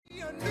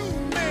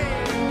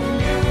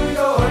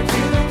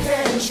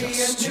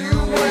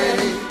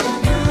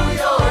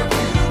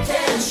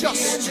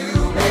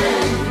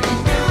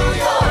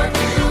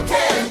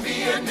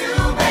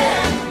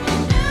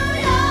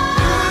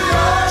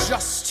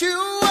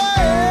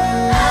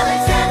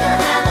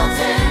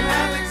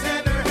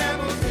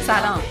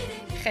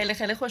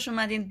خیلی خیلی خوش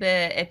اومدین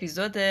به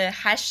اپیزود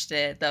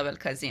 8 دابل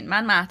کازین.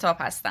 من مهتاب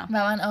هستم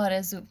و من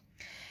آرزو.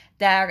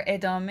 در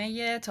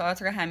ادامه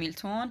تئاتر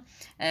همیلتون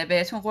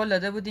بهتون قول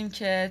داده بودیم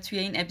که توی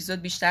این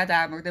اپیزود بیشتر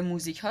در مورد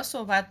موزیک ها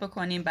صحبت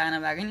بکنیم،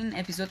 بنابراین این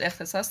اپیزود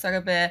اختصاص داره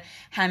به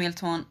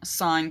همیلتون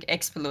سانگ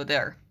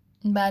اکسپلودر.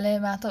 بله،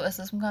 مهتاب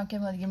احساس میکنم که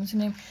ما دیگه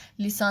میتونیم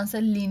لیسانس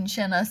لین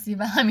شناسی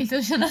و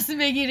همیلتون شناسی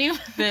بگیریم.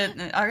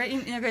 آره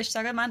این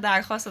رشته رو من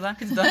درخواست دادم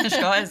که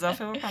دانشگاه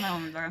اضافه بکنم،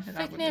 امیدوارم که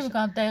فکر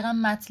نمی‌کنم دقیقاً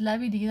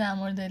مطلبی دیگه در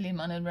مورد لین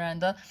مانوئل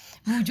میراندا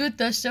وجود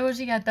داشته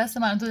باشه که از دست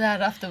من تو در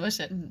رفته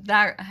باشه.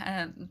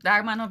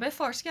 در منابع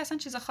فارسی اصلا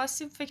چیز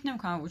خاصی فکر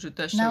نمی‌کنم وجود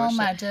داشته باشه.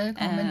 نه، مرجع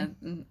کاملی.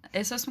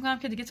 احساس می‌کنم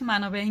که دیگه تو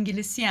منابع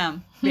انگلیسی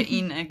هم به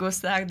این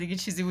گستردگی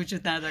چیزی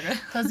وجود نداره.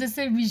 تازه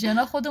سری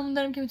ویژن‌ها خودمون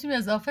داریم که میتونیم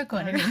اضافه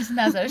کنیم. یعنی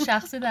نظر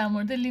شخصی در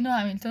مورد لین و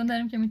همیلتون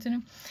داریم که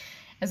میتونیم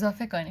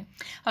اضافه کنیم.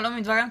 حالا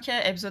امیدوارم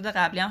که اپیزود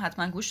قبلی هم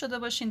حتما گوش داده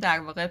باشین. در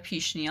واقع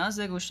پیش نیاز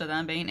گوش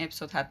دادن به این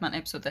اپیزود حتما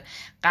اپیزود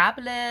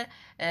قبل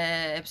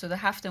اپیزود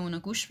 7 رو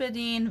گوش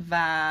بدین و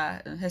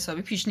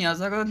حسابی پیش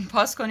نیازا رو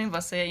پاس کنین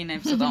واسه این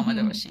اپیزود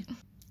آماده باشین.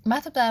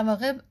 مطلب در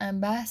واقع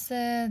بحث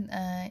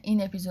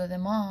این اپیزود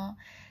ما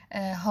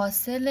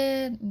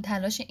حاصل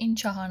تلاش این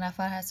 4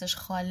 نفر هستش: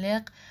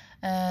 خالق،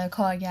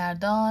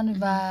 کارگردان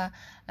و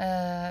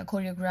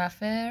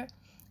کوریوگرافر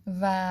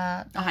و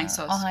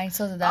آهنگساز.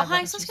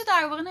 آهنگساز که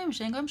در واقع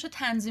نمیشه، انگار میشه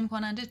تنظیم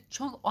کننده،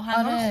 چون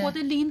آهنگا رو خود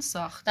لین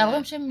ساخته. در واقع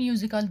میشه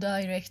میوزیکال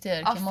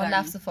دایرکتور که ما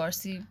لفظ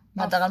فارسی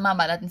حداقل من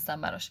بلد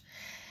نیستم براش.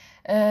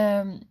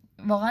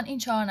 واقعا این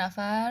 4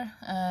 نفر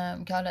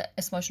که حالا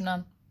اسمشون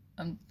هم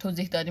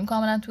توضیح دادیم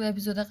کاملا تو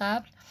اپیزود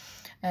قبل،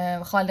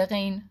 خالق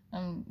این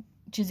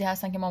چیزی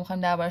هستن که ما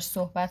میخوایم دربارش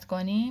صحبت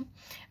کنیم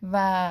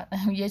و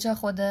یه جا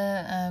خود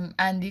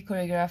اندی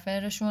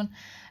کوریوگرافرشون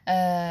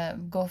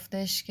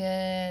گفتش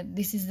که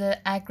this is the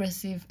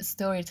aggressive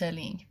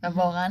storytelling و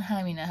واقعا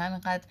همینه،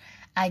 همینقدر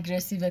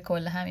اگریسیو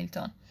کل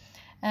همیلتون.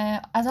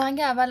 از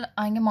اول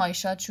آهنگ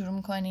مایشات شروع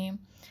میکنیم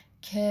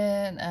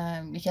که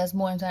یکی از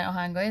مهمترین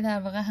آهنگای در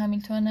واقع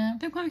همیلتونه.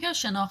 فکر کنم که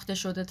شناخته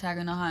شده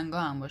ترین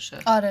آهنگا هم باشه.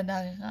 آره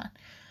دقیقاً.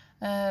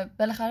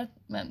 بالاخره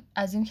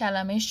از این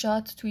کلمه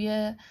شات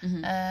توی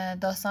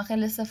داستان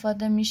خیلی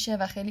استفاده میشه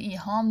و خیلی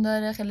ایهام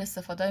داره، خیلی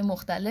استفاده‌های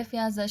مختلفی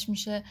ازش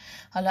میشه.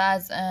 حالا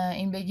از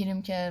این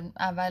بگیریم که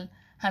اول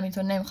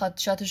همیلتون نمیخواد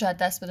شاتش رو از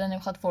دست بده،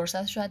 نمیخواد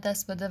فرصتش رو از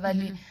دست بده،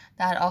 ولی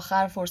در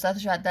آخر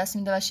فرصتش رو از دست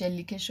میده و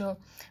شلیکش رو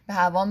به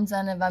هوا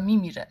میزنه و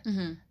میمیره.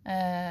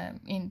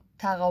 این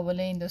تقابل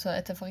این دو تا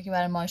اتفاقی که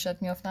برای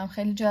مایشات میافتم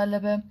خیلی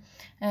جالبه.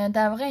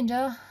 در واقع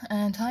اینجا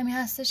تایمی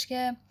هستش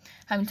که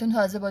همیلتون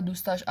تازه با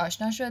دوستاش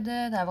آشنا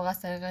شده، در واقع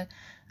از طریق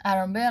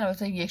ارامبه.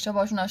 البته یکشا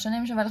باشون آشنا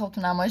نمیشه ولی خب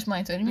تو نمایش ما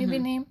اینطوری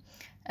میبینیم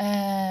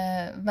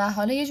و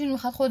حالا یه جوری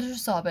میخواد خودش رو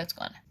ثابت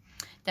کنه.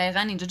 دقیقاً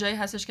اینجا جایی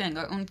هستش که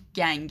انگار اون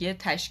گنگ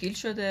تشکیل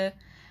شده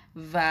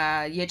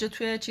و یه جا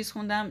توی چیز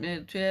خوندم،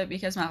 توی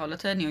یکی از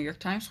مقالات نیویورک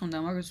تایمز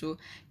خوندم آرزو،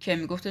 که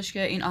میگفتش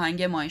که این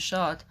آهنگ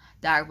مایشات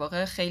در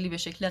واقع خیلی به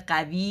شکل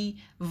قوی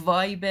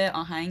وایب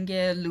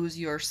آهنگ Lose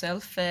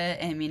Yourself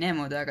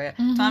امینم داره.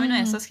 تو هم اینو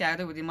احساس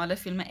کرده بودی؟ مال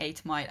فیلم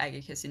 8 مایل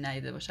اگه کسی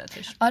ندیده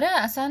باشدش. آره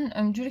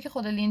اصلا جوری که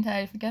خود لین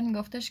تعریف کرد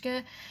میگفتش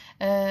که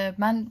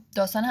من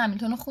داستان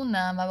همیلتون رو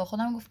خوندم و با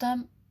خودم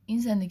گفتم این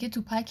زندگی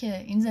توپکه،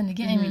 این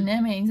زندگی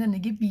امینمه، این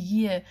زندگی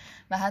بیگیه.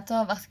 و حتی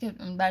وقتی که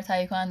برای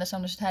تهیه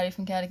کننده‌شم داشت تعریف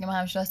می‌کرد که من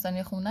همیشه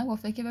داستانی خوندم،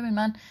 گفته که ببین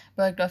من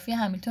بایوگرافی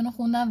همیلتون رو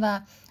خوندم و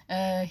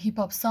هیپ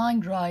هاپ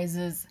سانگ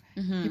رایزز،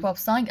 هیپ هاپ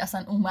سانگ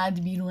اصلا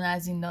اومد بیرون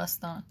از این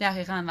داستان.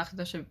 دقیقاً وقتی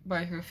داشت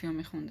بایوگرافی رو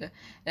میخونده،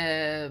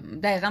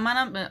 دقیقاً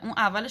منم اون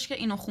اولش که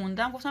اینو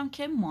خوندم گفتم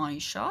که مای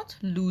شات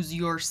لوز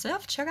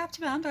یورسلف چه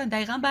ربطی به هم داره.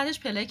 دقیقاً بعدش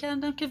پلی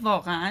کردم که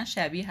واقعاً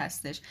شبیه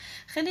هستش.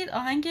 خیلی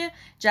آهنگ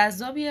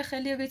جذابیه،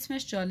 خیلی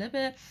ریتمش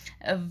جالبه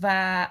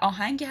و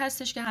آهنگی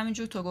هستش که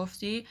همینجور تو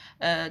گفتی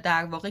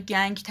در واقع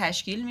گنگ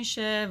تشکیل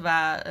میشه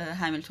و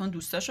همیلتون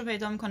دوستاشو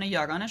پیدا میکنه،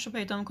 یارانشو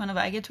پیدا میکنه و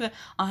اگه تو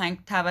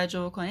آهنگ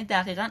توجه بکنید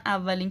دقیقاً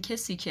اولین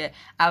کسی که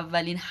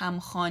اولین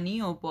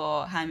همخوانی رو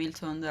با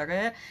همیلتون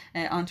داره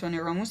آنتونی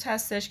راموس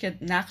هستش که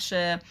نقش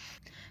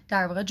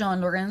در واقع جان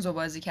لورنز رو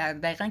بازی کرده.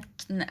 دقیقاً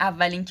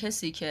اولین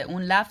کسی که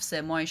اون لفظ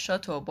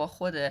مایشات رو با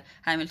خود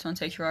همیلتون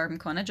تکرار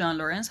میکنه جان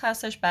لورنز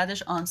هستش.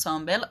 بعدش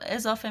آنسامبل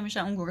اضافه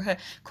میشه، اون گروه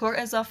کور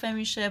اضافه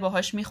میشه،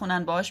 باهاش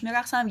میخونن، باهاش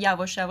میرقصن.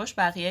 یواش یواش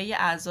بقیه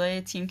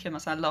اعضای تیم که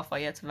مثلا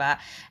لافایت و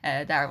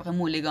در واقع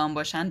مولیگان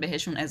باشن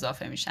بهشون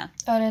اضافه میشن.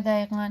 آره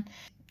دقیقاً.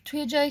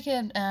 توی جایی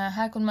که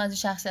هر کدوم از این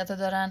شخصیت‌ها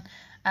دارن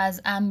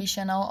از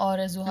امبیشن‌ها و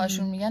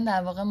آرزوهاشون میگن،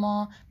 در واقع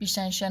ما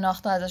بیشترین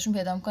شناخت رو ازشون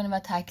پیدا می‌کنیم و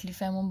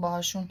تکلیفمون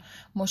باهاشون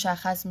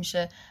مشخص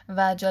میشه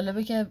و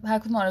جالبه که هر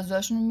کدوم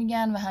آرزوهاشون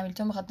میگن و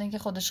همیلتون بخاطر اینکه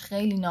خودش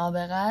خیلی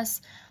نابغه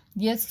است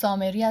یه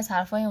سامری از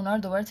حرفای اونا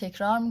رو دوباره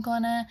تکرار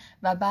میکنه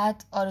و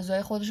بعد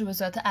آرزوهای خودش رو به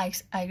صورت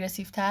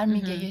اگریسیو تر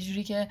میگه، یه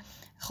جوری که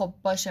خب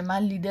باشه من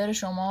لیدر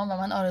شما و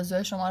من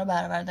آرزوهای شما رو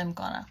برآورده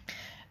میکنم.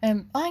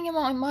 آهنگ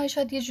ما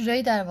شاید یه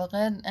جورایی در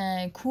واقع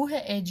کوه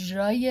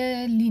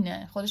اجرای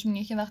لینه. خودش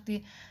میگه که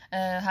وقتی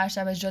هر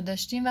شب اجرا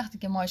داشتیم، وقتی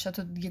که مایشات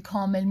رو دیگه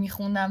کامل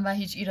میخوندم و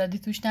هیچ ایرادی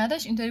توش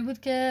نداشت، اینطوری بود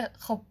که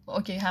خب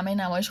اوکی همه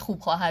نمایش خوب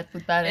خواهد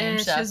بود برای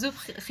امشب. چه زود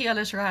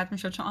خیالش راحت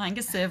میشد چون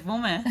آهنگ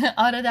سومه.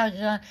 آره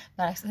دقیقاً،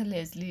 برعکس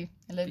لزلی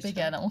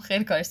بگردم اون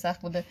خیلی کارش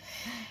سخت بوده.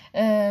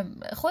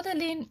 خود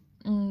لین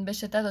به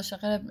شدت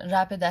عاشق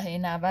رپ دهه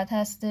 90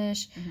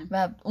 هستش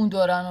و اون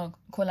دوران رو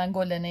کلا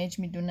گلدن ایج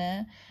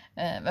میدونه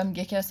و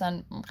میگه که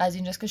اصلا قضیه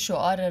اینجاست که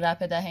شعار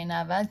رپ دهه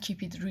 90 کیپ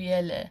ایت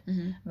ریله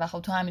و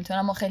خب تو همیلتون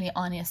هم ما خیلی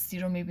آنستی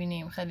رو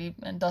میبینیم، خیلی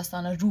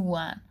داستان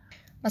روان.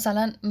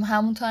 مثلا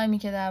همون تایمی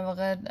که در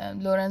واقع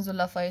لورنز و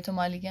لافایت و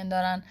مالیگن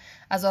دارن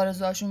از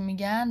آرزوهاشون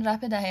میگن،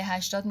 رپ دهه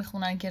 80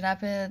 میخونن که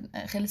رپ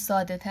خیلی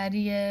ساده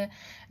تریه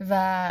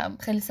و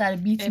خیلی سر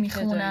بیت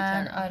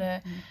میخونن.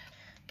 آره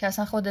که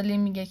اصلا خود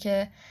لین میگه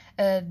که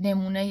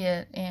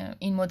نمونه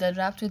این مدل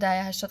رپ توی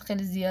دهه 80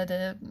 خیلی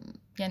زیاده.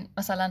 یعنی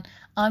مثلا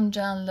I'm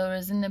John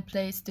Lawrence in a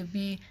place to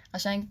be،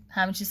 قشنگ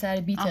همه چی سر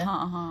بیته.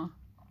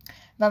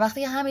 و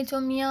وقتی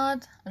همیلتون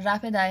میاد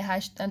رپ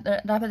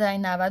دهه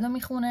 90 رو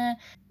میخونه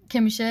که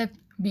میشه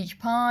بیگ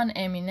پان،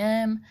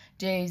 امینم،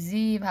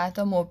 جیزی و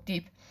حتی موب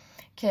دیپ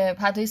که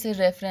حتی یه سری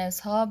رفرنس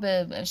ها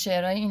به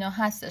شعرهای اینا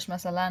هستش.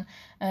 مثلا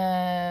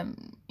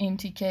این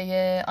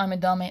تیکه I'm a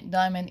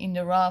diamond in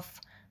the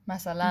rough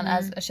مثلا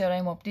از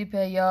شعرهای موب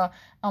دیپه، یا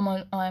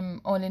I'm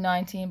only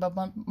 19 but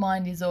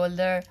mind is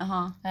older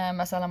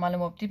مثلا مال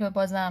موب دیپه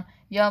بازم.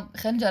 یا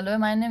خیلی جالبه،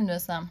 من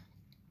نمیدونستم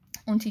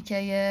اون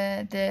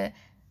تیکه The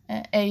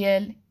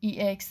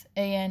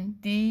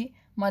ALEXAND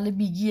مال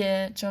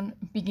بیگیه، چون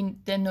بیگی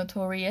The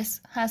Notorious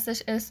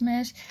هستش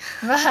اسمش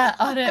و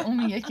آره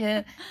اون میگه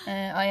که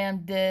I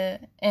am the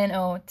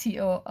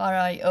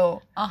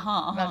NOTORIO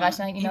و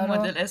قشنگ اینا این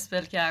رو مدل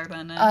اسپل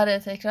کردنه. آره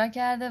تکرار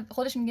کرده.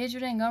 خودش میگه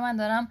جوری انگار من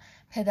دارم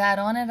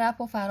پدران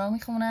رپ و فرا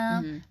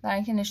میخونم برای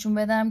اینکه نشون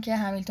بدم که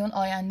همیلتون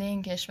آینده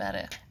این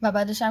کشوره. و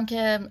بعدش هم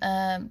که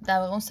در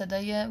واقع اون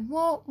صدای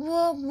وو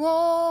وو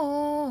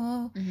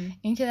وو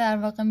این که در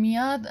واقع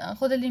میاد،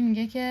 خود لی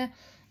میگه که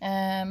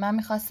من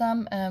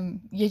میخواستم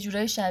یه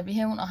جورای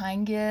شبیه اون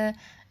آهنگ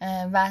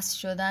وصل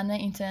شدن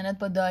اینترنت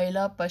با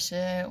دایلاب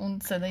باشه، اون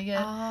صدای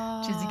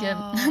چیزی که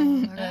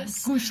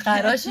گوش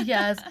خراشی که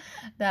از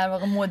در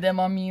واقع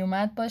مودما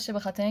میومد باشه، به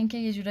خاطر اینکه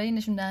یه جورایی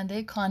نشون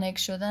دهنده کانکت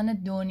شدن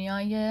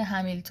دنیای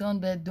همیلتون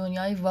به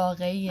دنیای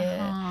واقعیه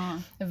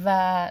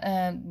و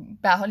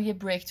به حال یه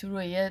بریک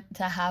ترو، یه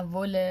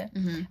تحوله.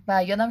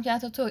 و یادم که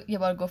حتی تو یه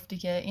بار گفتی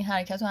که این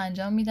حرکت رو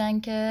انجام میدن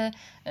که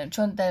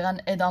چون دقیقاً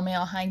ادامه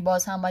آهنگ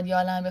باز هم باید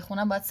یالم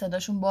بخونن، باید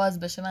صداشون باز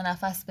بشه و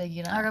نفس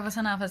بگیرن. آره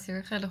واسه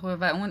نفسی خیلی خوبه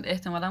و اون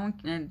احتمالاً اون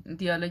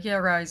دیالوگ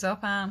رایز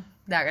اپ هم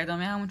در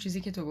ادامه همون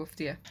چیزی که تو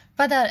گفتیه.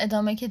 و در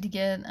ادامه که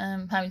دیگه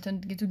همیلتون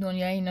دیگه تو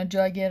دنیای اینا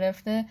جا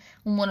گرفته،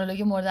 اون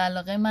مونولوگ مورد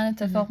علاقه من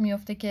اتفاق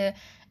میفته که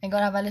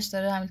انگار اولش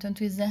داره همیلتون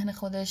توی ذهن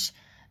خودش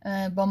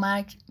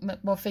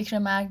با فکر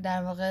مرگ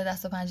در واقع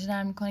دست و پنجه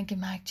نرم میکنه که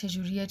مرگ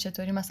چجوریه،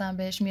 چطوری مثلا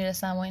بهش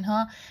میرسم و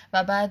اینها.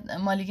 و بعد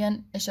مالیگن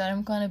اشاره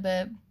میکنه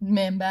به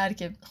منبر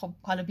که خب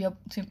حالا بیا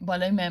توی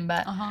بالای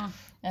منبر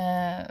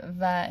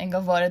و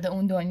انگار وارد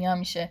اون دنیا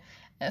میشه.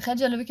 خیلی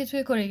جالبه که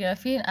توی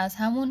کوریوگرافی از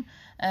همون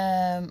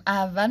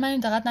اول من این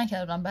دقت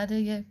نکردم، بعد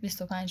یه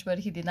 25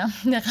 باری که دیدم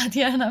دقت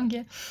کردم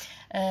که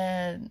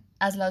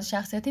از لحاظ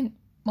شخصیتی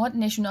ما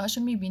نشونه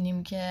هاشو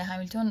میبینیم که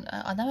همیلتون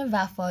آدم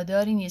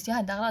وفاداری نیست یا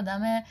حداقل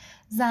آدم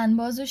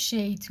زنباز و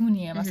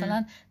شیطونیه.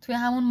 مثلا توی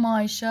همون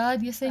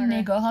مایشاد یه سری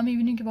نگاه ها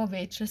میبینیم که با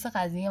ویترس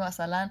قضیه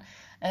مثلا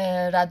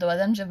رد و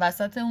بدل میشه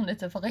وسط اون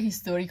اتفاق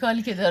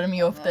هیستوریکالی که داره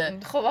میفته.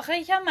 خب آخه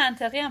یکم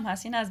منطقی هم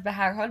هست، این از به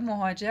هر حال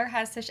مهاجر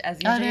هستش، از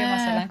یه جای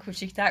مثلا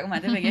کوچیک‌تر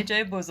اومده به یه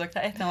جای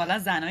بزرگتر، احتمالاً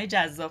زنای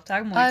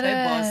جذاب‌تر،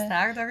 محیطای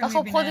بازتر داره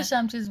می‌بینه. خب خودش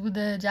هم چیز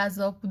بوده،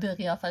 جذاب بوده،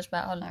 قیافش به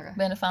حال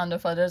بین فاوندر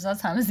فادرز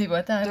از همه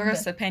زیباتر بوده.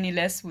 درسته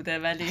پنیلس بوده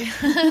ولی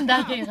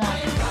دقیقاً.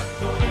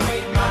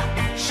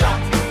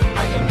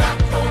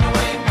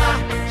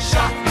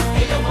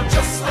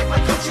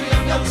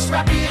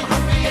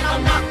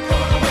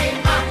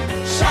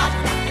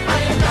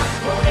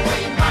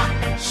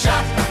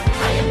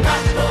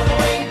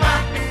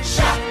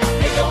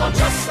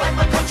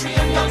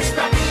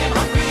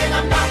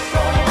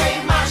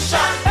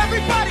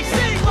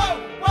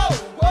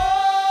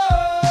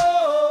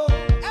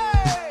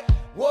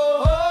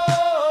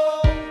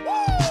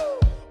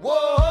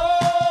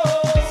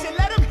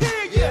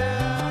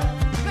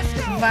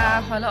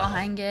 حالا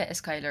آهنگ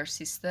اسکایلر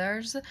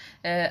سیسترز.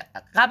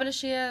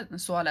 قبلش یه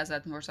سوال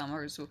ازت می‌پرسم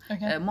آرزو.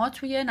 ما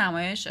توی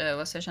نمایش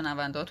واسه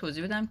شنوندا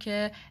توضیح بدم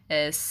که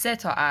 3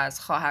 تا از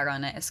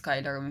خواهران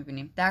اسکایلر رو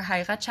می‌بینیم. در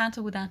حقیقت چند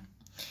تا بودن؟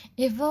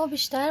 ایوا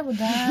بیشتر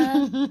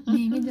بودن.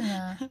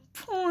 نمیدونم.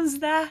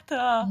 15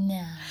 تا.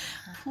 نه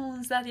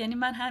 15، یعنی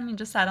من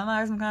همینجا سلام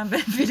عرض میکنم به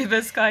فیلیپ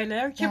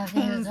اسکایلر که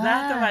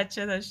 15 تا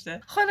بچه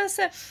داشته.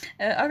 خلاصه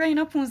آره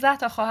اینا 15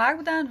 تا خواهر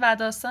بودن و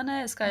داستان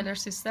اسکایلر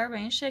سیستر به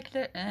این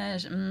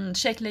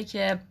شکله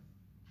که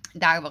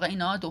در واقع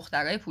اینا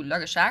دخترای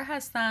پولدار شهر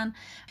هستن،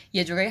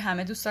 یه جورایی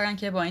همه دوست دارن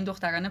که با این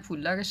دختران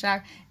پولدار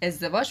شهر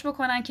ازدواج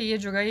بکنن که یه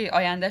جورایی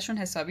آیندهشون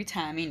حسابی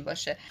تامین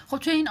باشه. خب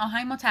توی این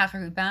آهنگ ما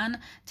تقریبا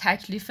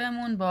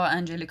تکلیفمون با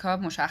انجلیکا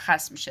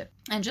مشخص میشه.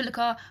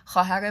 انجلیکا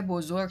خواهر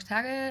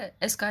بزرگتر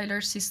اسکایلر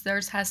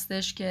سیسترز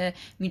هستش که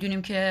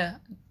میدونیم که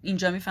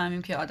اینجا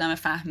میفهمیم که آدم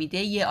فهمیده،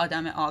 یه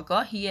آدم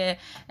آگاهیه،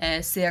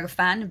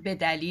 صرفاً به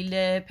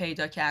دلیل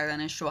پیدا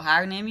کردن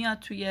شوهر نمیاد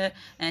توی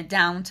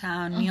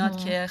داونتاون،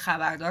 میاد که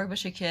خبردار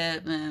بشه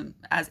که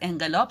از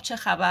انقلاب چه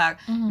خبر،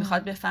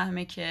 میخواد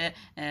بفهمه که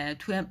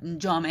توی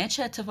جامعه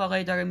چه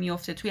اتفاقایی داره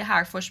میفته. توی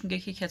حرفاش میگه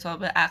که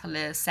کتاب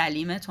عقل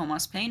سلیم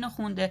توماس پین رو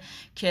خونده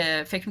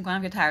که فکر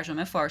میکنم که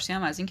ترجمه فارسی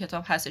هم از این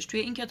کتاب هستش. توی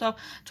این کتاب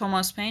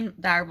توماس پین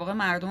در واقع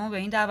مردم رو به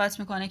این دعوت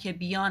میکنه که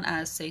بیان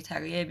از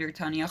سیطره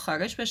بریتانیا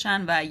خارج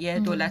بشن و یه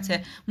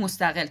دولت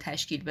مستقل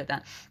تشکیل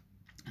بدن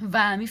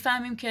و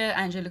میفهمیم که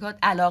انجلیکا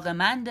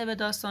علاقه‌منده به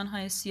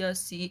داستان‌های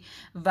سیاسی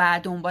و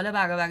دنبال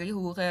برابری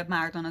حقوق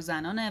مردان و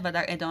زنانه و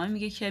در ادامه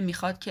میگه که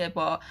میخواد که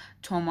با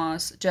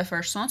توماس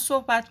جفرسون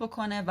صحبت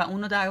بکنه و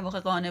اونو در واقع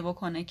قانع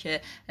بکنه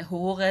که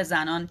حقوق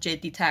زنان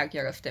جدی‌تر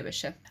گرفته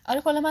بشه.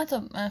 آره کلا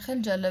من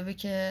خیلی جالبه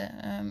که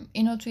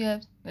اینو توی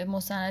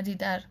مستندی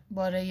در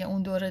باره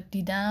اون دوره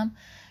دیدم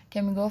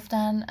که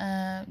میگفتن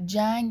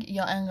جنگ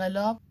یا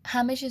انقلاب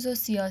همه چیزو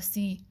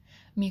سیاسی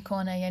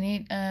میکنه.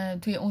 یعنی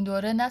توی اون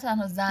دوره نه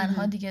تنها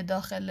زنها دیگه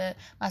داخل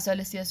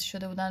مسائل سیاسی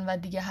شده بودن و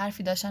دیگه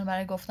حرفی داشتن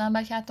برای گفتن،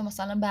 بلکه حتی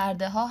مثلا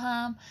برده ها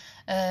هم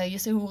یه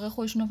سری حقوق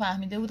خودشونو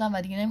فهمیده بودن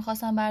و دیگه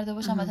نمیخواستن برده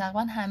باشن و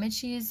تقریبا همه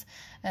چیز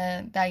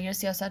درگیر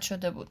سیاست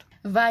شده بود.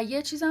 و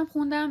یه چیزم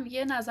خوندم،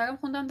 یه نظرم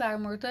خوندم در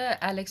مورد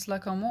الکس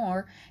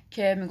لاکامور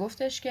که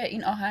میگفتش که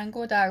این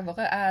آهنگو در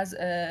واقع از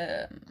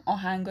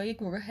آهنگای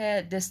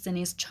گروه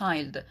دستینیز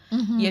چایلد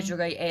یه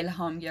جورایی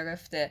الهام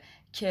گرفته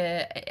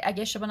که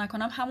اگه اشتباه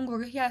نکنم همون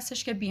گروهی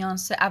هستش که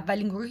بیانسه،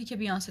 اولین گروهی که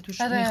بیانسه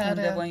توش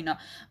میخونده با اینا.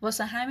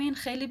 واسه همین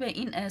خیلی به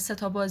این سه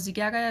تا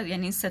بازیگر،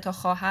 یعنی این سه تا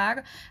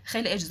خواهر،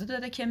 خیلی اجازه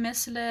داده که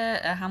مثل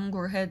همون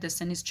گروه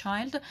دستینیز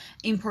چایلد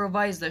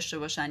ایمپرووایز داشته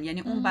باشن.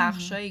 یعنی اون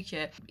بخشایی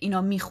که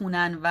اینا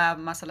میخونن و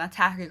مثلا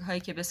تحریرهایی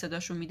که به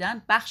صداشون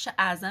میدن، بخش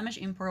اعظمش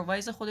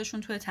ایمپرووایز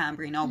خودشون توی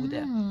تمرینا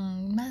بوده.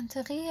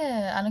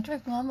 منطقیه. الان که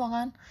فکر کنم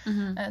واقعا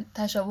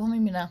تشابه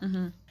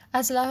میبینم.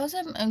 از لحاظ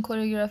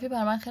کوریوگرافی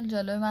برای من خیلی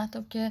جالبه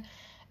مهتاب که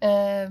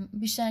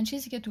بیشترین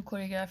چیزی که تو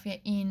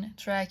کوریوگرافی این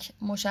ترک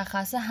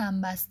مشخصه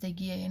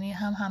همبستگیه. یعنی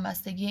هم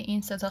همبستگی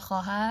این سه تا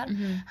خواهر،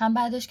 هم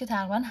بعدش که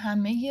تقریبا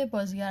همه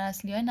بازیگر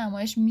اصلی های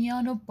نمایش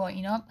میان و با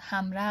اینا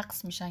هم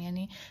رقص میشن،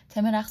 یعنی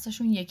تم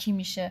رقصشون یکی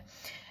میشه.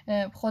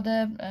 خود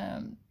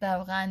در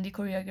واقع اندی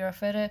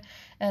کوریوگرافر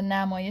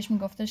نمایش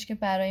میگفتش که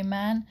برای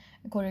من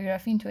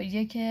کوریوگرافی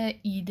اینطوریه که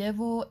ایده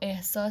و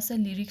احساس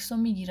لیریکس رو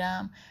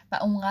میگیرم و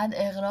اونقدر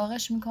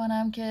اغراقش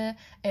میکنم که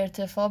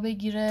ارتفاع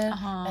بگیره،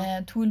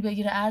 طول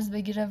بگیره، عرض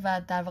بگیره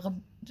و در واقع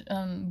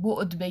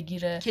بعد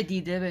بگیره که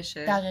دیده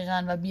بشه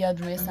دقیقاً و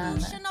بیاد روی صحنه.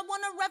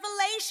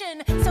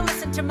 So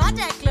listen to my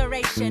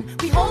declaration.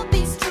 We hold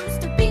these truths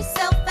to be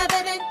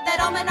self-evident that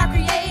all men are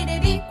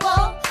created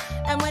equal.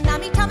 And when I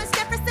meet Thomas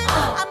Jefferson,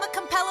 I'ma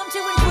compel him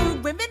to include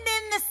women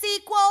in the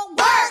sequel.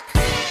 Work!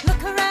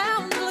 Look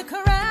around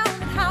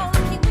at how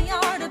lucky we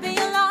are to be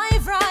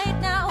alive right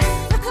now.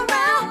 Look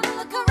around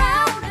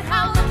at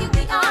how lucky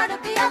we are to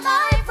be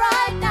alive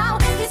right now.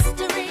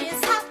 History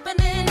is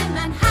happening in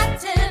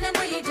Manhattan and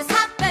we just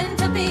happen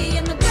to be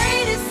in the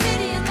greatest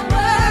city in the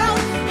world.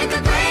 In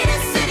the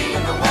greatest city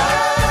in the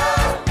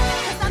world.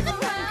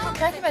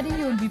 ترک بعدی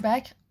You'll Be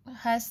Back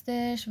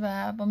هستش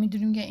و با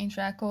میدونیم که این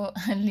ترک رو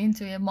لین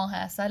توی ماه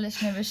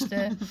عسلش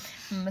نوشته،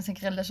 مثل که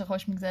خیلی داشته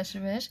خوش میگذشته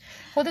بهش.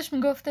 خودش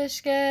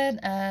میگفتش که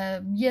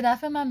یه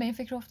دفعه من به این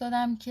فکر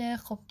افتادم که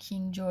خب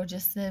کینگ جورج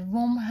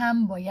سوم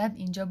هم باید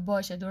اینجا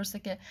باشه. درسته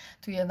که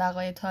توی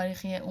وقایع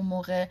تاریخی اون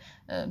موقع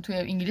توی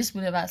انگلیس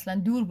بوده و اصلا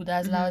دور بوده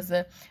از لحاظ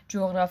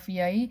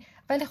جغرافیایی،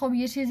 ولی خب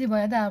یه چیزی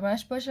باید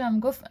دربارش باشه. و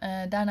میگفت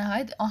در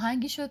نهایت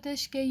آهنگی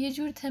شدش که یه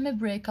جور تم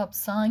بریک اپ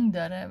سانگ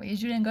داره و یه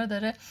جور انگار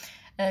داره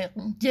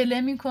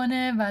گله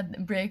میکنه و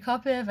بریک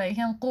اپه و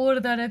یکم قور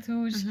داره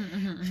توش.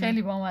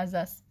 خیلی بامزه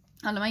است.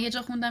 حالا من یه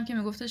جا خوندم که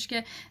میگفتش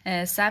که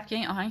سبک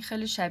این آهنگ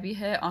خیلی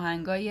شبیه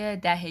آهنگای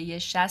دهه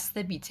 60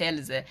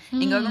 بیتلزه.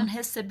 انگار اون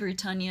حس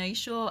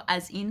بریتانیاییشو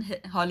از این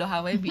حال و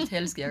هوای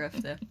بیتلز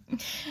گرفته.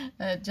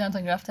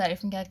 جاناتان گراف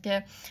تعریف میکرد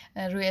که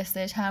روی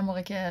استیج هر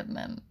موقع که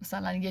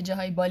مثلا یه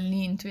جاهایی با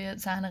لین توی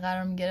صحنه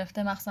قرار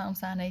میگرفته، مخصوصا اون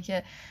صحنه‌ای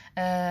که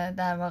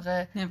در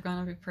واقع Never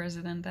gonna be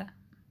president.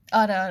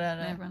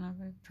 آره Never gonna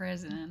be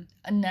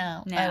president.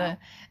 نه آره،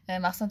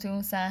 مخصوصا توی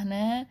اون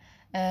صحنه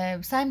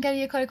سعی می‌کرد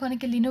یه کاری کنه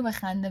که لینو به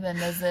خنده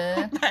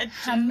بندازه.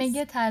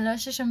 همه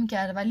تلاششو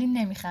میکرده ولی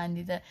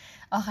نمیخندیده.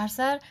 آخر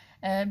سر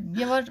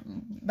یه بار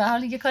به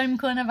حال یه کاری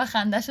میکنه و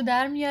خندهشو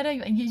در میاره،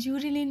 یه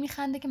جوری لین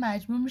میخنده که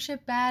مجبور میشه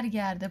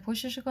برگرده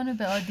پشتشو کنه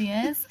به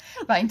آدینس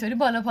و اینطوری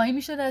بالا پایین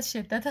میشد از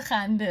شدت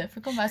خنده.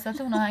 فکر کنم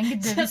وسط اون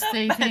آهنگ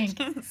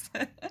devastating.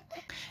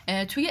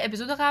 توی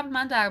اپیزود قبل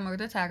من در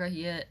مورد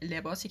طراحی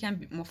لباس یکم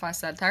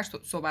مفصل‌تر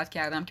صحبت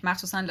کردم که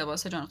مخصوصا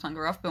لباس جاناتان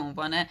گراف به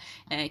عنوان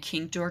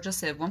کینگ جورج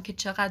سوم که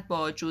چقدر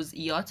با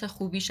جزئیات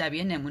خوبی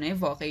شبیه نمونه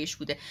واقعیش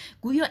بوده.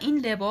 گویا این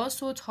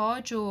لباس و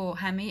تاج و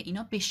همه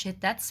اینا به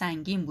شدت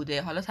سنگین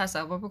بوده. حالا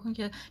تصور بکن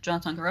که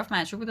جاناتان گراف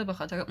مجبور بوده به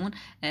خاطر اون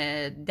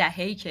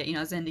دهه‌ای که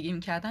اینا زندگی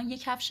می‌کردن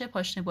یک کفش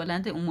پاشنه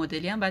بلند اون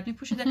مدلی هم بعد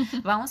می‌پوشیده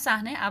و اون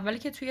صحنه اولی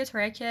که توی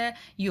ترک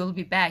You'll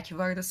Be Back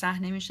وارد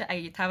صحنه میشه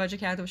اگه توجه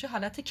کرده باشه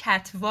حالت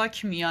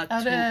کتواک میاد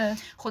تو.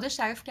 خودش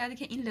تعریف کرده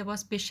که این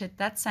لباس به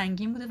شدت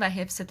سنگین بوده و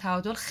حفظ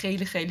تعادل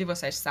خیلی خیلی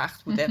واسش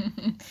سخت بوده.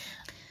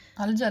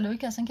 حالا جالبه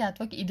که اصلا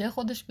کتواک ایده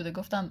خودش بوده.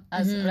 گفتم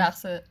از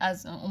رقص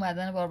از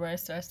اومدن باربارا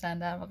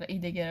استرایسند در واقع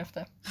ایده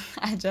گرفته.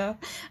 عجب.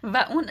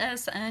 و اون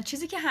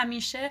چیزی که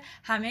همیشه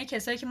همه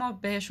کسایی که ما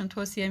بهشون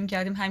توصیه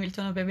می‌کردیم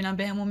همیلتون رو ببینن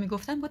بهمون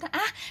میگفتن بودن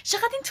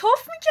چقدر این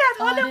توف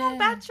می‌کرد حالمون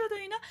بد شد و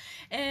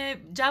اینا.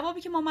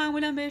 جوابی که ما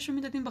معمولا بهشون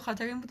میدادیم به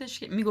خاطر این بودش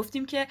که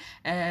میگفتیم که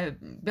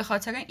به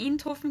خاطر این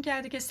توف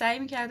می‌کرده که سعی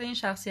می‌کرده این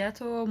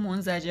شخصیت رو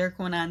منزجر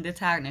کننده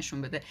تر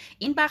نشون بده.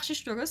 این بخشش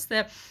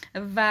درسته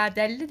و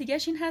دلیل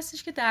دیگه‌ش این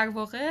هستش که در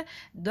واقع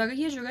داره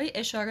یه جورایی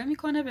اشاره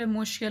میکنه به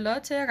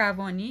مشکلات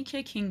روانی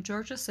که کینگ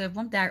جورج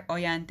سوم در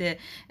آینده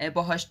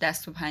باهاش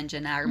دست و پنجه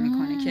نرم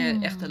میکنه که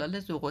اختلال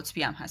دو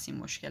قطبی هم هست این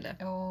مشکله.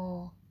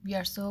 We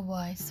are so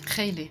wise.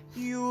 خیلی.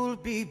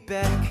 You'll be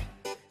back,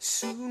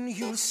 soon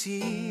you'll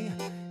see.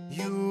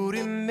 You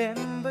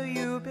remember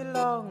you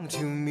belong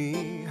to me.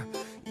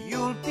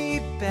 You'll be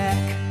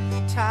back,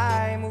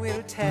 time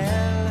will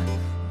tell.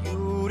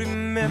 You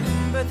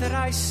remember that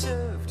I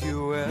served you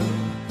well.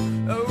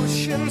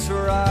 Oceans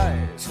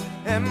rise,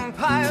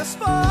 empires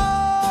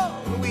fall.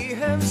 We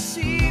have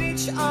seen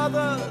each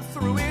other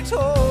through it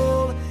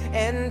all.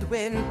 And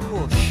when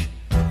push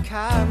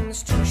comes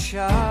to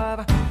shove,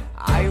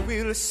 I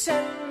will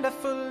send a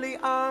fully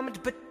armed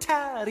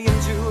battalion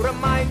to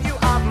remind you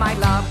of my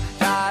love.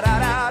 Da da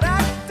da da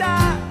da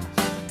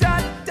da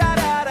da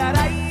da da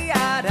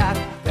da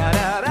da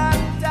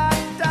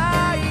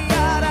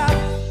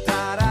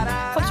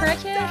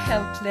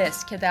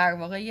Helpless که در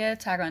واقع یه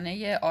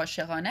ترانه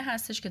عاشقانه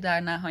هستش که در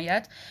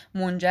نهایت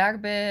منجر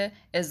به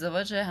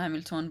ازدواج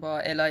همیلتون با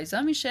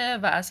الایزا میشه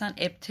و اصلا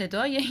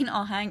ابتدای این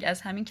آهنگ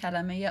از همین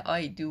کلمه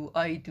I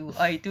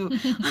do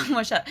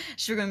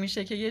شروع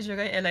میشه که یه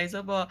جورای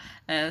الایزا با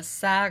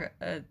سر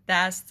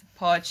دست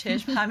پا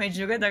چشم همه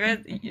جوره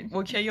داره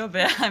اوکی رو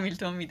به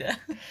همیلتون میده.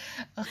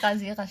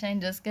 قضیه قشنگ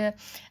اینجاست که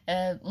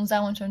اون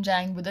زمان چون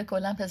جنگ بوده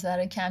کلا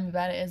پسر کمی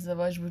برای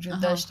ازدواج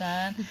وجود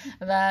داشتن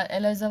و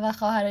الایزا و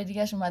خواهرای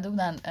دیگه‌ش اومده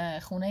بودن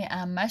خونه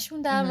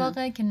عمه‌شون در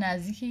واقع که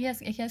نزدیک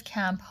یکی از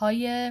کمپ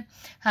های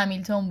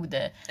همیلتون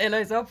بوده.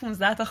 الایزا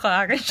 15 تا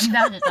خواهرش.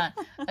 دقیقاً.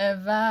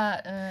 و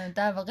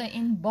در واقع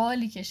این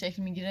بالی که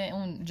شکل میگیره،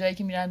 اون جایی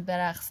که میرن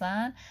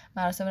برقصن،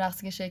 مراسم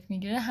رقصی که شکل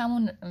میگیره،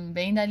 همون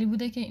به این دلیل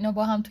بوده که اینا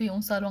با هم توی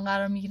اون سالن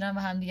قرار میگیرن و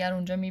همدیگر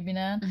اونجا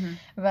میبینن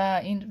و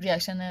این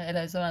ریاکشن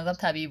الایزا به نظرم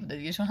طبیعی بوده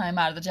دیگه، چون همه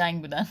مردا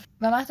جنگ بودن.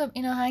 و مطلب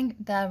این آهنگ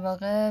در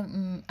واقع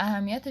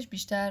اهمیتش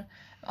بیشتر،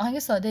 آهنگ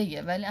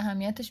ساده‌ایه ولی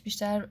اهمیتش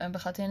بیشتر به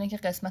خاطر اینه که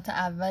قسمت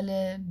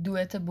اول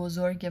دوئت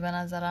بزرگه به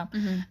نظرم.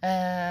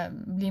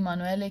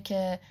 لیمانوئل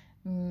که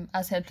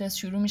از هلپلس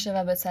شروع میشه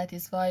و به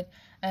ساتیسفاید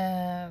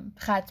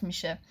ختم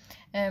میشه.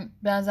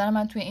 به نظر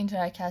من توی این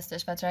ترک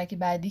هستش و ترکی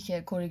بعدی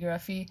که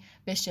کوریوگرافی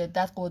به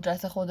شدت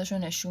قدرت خودش رو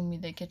نشون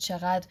میده که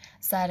چقدر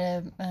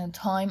سر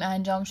تایم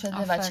انجام شده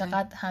و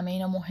چقدر همه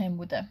اینا مهم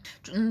بوده.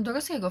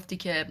 درسته که گفتی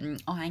که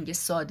آهنگ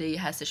ساده‌ای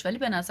هستش ولی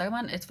به نظر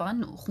من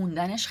اتفاقا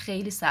خوندنش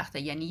خیلی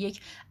سخته، یعنی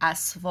یک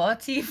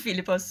اصواتی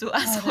فیلیپاسو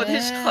از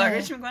خودش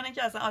خارج میکنه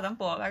که اصلا آدم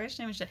باورش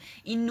نمیشه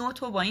این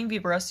نوتو با این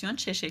ویبراسیون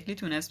چه شکلی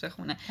تونست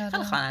بخونه.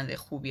 خیلی خواننده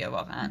خوبیه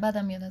واقعا.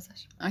 بعدم میاد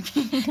ازش.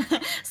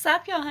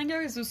 سبک آهنگ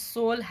آرزو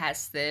سول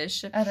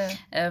هستش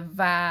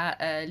و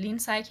لین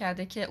سعی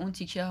کرده که اون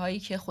تیکه هایی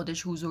که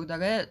خودش حضور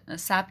داره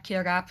سبک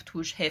رپ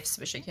توش حفظ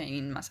بشه که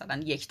این مثلا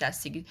یک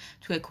دستگی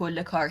توی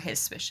کل کار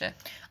حس بشه.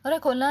 آره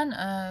کلا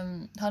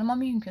حالا ما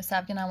میگیم که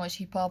سبک نمایش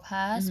هیپ هاپ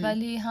هست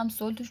ولی هم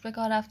سول توش به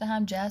کار رفته،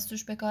 هم جاز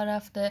توش به کار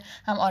رفته،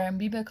 هم آر ام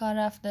بی به کار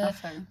رفته.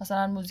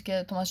 مثلا موزیک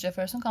توماس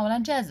جفرسون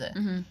کاملا جازه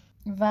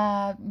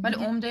ولی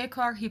عمده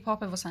کار هیپ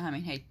هاپ واسه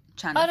همین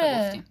چند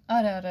دفعه گفتیم.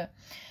 آره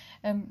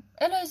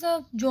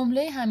الایزا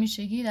جمله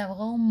همیشگی در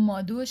واقع اون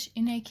مادوش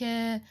اینه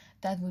که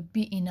that would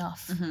be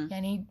enough.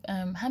 یعنی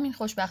همین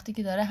خوشبختی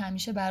که داره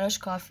همیشه براش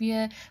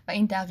کافیه و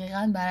این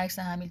دقیقاً برعکس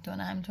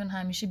همیلتونه. همیلتون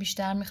همیشه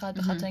بیشتر میخواد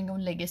به خاطر اینکه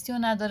اون لگسی رو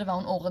نداره و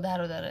اون عقده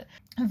رو داره.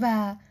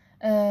 و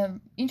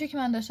اینجا که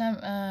من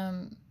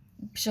داشتم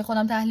پیش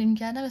خودم تحلیل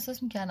میکردم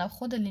احساس میکردم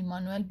خود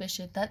لیمانوئل به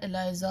شدت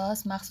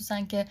الایزاست،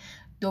 مخصوصا که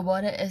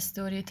دوباره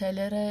استوری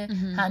تلر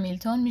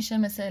همیلتون میشه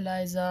مثل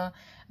الایزا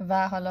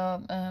و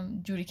حالا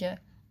جوری که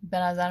به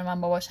نظر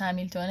من باباش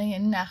همیلتونه،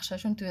 یعنی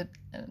نقشاشون توی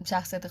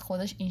شخصیت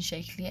خودش این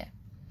شکلیه.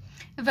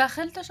 و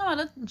خیلی داشتم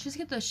حالا چیزی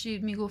که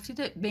داشتید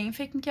میگفتید به این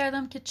فکر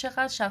میکردم که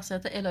چقدر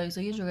شخصیت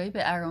الایزا یه جورایی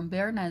به ارون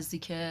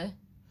نزدیکه.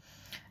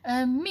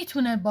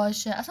 میتونه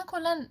باشه اصلا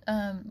کلا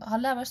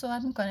حالا دربارش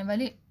صحبت میکنیم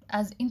ولی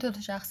از این دو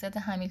تا شخصیت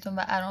همیلتون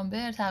و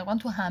ارامبر تقریبا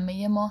تو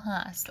همه ما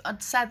هست.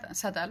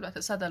 100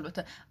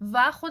 البته.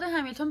 و خود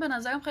همیلتون به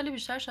نظرم خیلی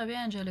بیشتر شبیه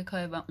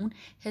انجلیکاه و اون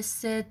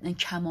حس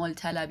کمال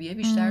طلبیه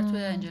بیشتر تو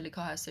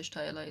انجلیکا هستش تا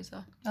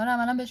الایزا. آره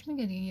عملا بهش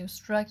میگه دیگه you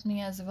struck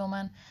me as a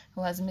woman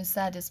who has been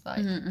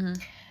satisfied.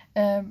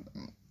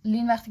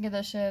 لین وقتی که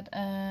داشته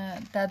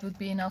that would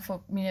be enough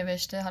رو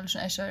مینوشته،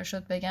 حالشون اشاره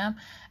شد بگم،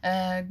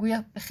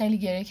 گویا خیلی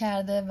گریه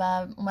کرده و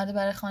اومده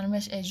برای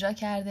خانمش اجرا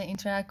کرده این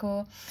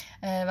ترکو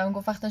و من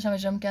گفت وقتی داشتم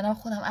اجرا میکردم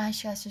خودم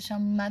اشک از چشم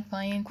اومد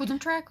پایین. کدوم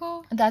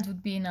ترکو؟ that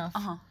would be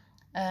enough.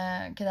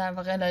 که در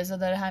واقع الایزا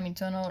داره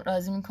همیلتون رو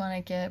راضی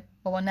میکنه که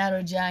بابا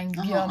نرو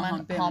جنگ بیا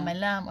من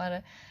حامله‌ام.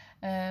 آره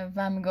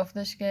و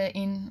میگفتش که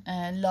این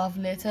لاو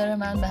لتر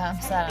من به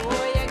همسرم.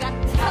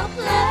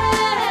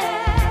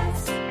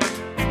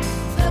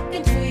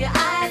 Into your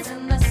eyes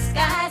and the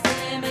sky's the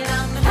limit.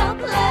 I'm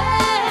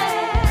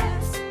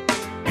helpless,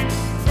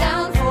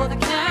 down for the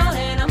count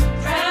and I'm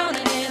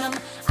drowning in them.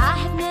 I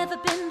have never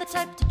been the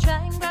type to try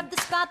and grab the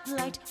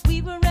spotlight. We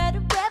were at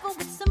a revel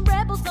with some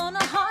rebels on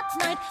a hot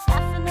night,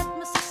 laughing at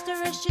my sister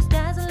as she's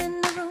dazzling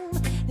the room.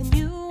 Then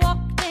you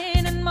walked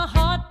in and my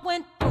heart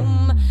went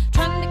boom,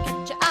 trying to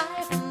catch your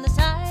eye from the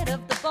side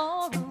of the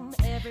ballroom.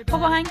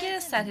 خب آهنگ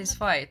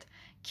Satisfied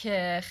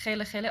که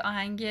خیلی خیلی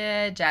آهنگ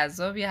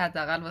جذابی،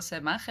 حداقل واسه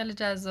من خیلی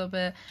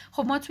جذابه.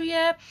 خب ما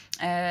توی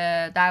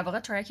در واقع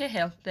ترک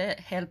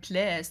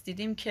هلپلس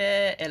دیدیم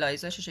که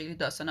الایزا شکلی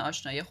داستان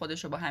آشنایی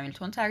خودش رو با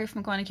همیلتون تعریف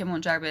میکنه که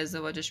منجر به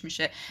ازدواجش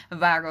میشه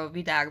و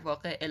راوی در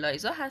واقع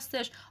الایزا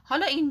هستش.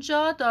 حالا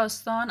اینجا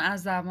داستان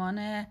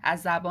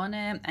از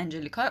زبان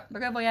انجلیکا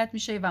روایت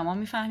میشه و ما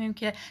میفهمیم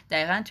که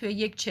دقیقاً توی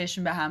یک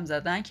چشم به هم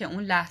زدن که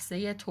اون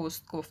لحظه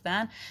توست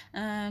گفتن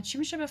چی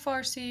میشه به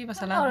فارسی؟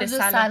 مثلا به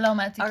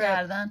سلامتی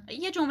کردن.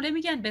 یه جمله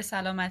میگن به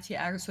سلامتی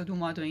عروس و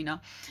دوماد و اینا.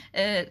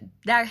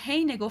 در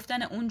حین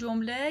گفتن اون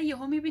جمله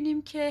یهو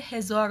میبینیم که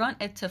هزاران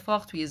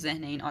اتفاق توی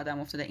ذهن این آدم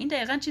افتاده. این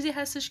دقیقاً چیزی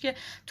هستش که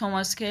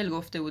توماس کیل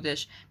گفته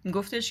بودش.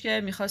 میگفتش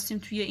که میخواستیم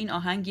توی این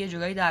آهنگ یه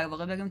جورایی در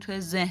واقع بریم توی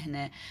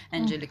ذهن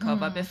انجلیکا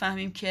و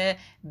بفهمیم که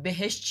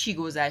بهش چی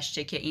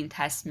گذشته که این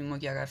تصمیمو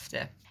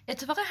گرفته.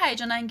 اتفاق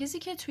هیجان انگیزی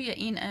که توی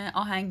این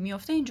آهنگ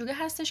میفته اینجوری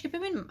هستش که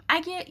ببین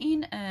اگه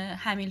این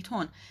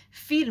همیلتون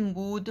فیلم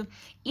بود،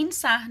 این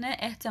صحنه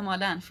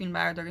احتمالاً فیلم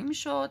برداری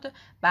میشد،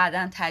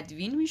 بعداً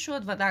تدوین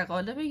میشد و در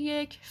قالب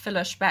یک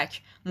فلاش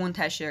بک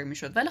منتشر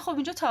میشد. ولی خب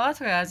اینجا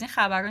تئاتر، از این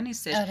خبرها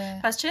نیستش.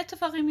 پس چه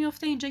اتفاقی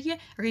میفته؟ اینجا یه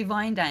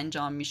ریوایند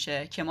انجام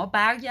میشه که ما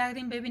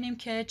برگردیم ببینیم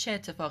که چه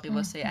اتفاقی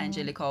واسه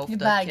انجلیکا افتاد.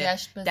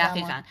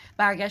 دقیقاً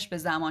برگشت به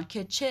زمان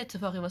که چه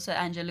اتفاقی واسه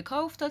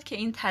انجلیکا افتاد که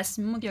این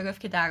تصمیمو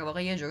گرفت که در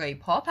واقع یه جورایی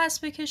پا پس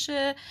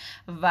بکشه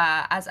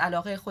و از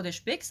علاقه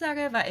خودش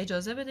بگذره و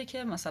اجازه بده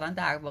که مثلا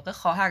در واقع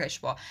خواهرش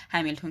با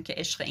همیلتون که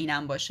عشق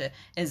اینم باشه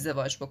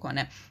ازدواج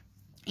بکنه.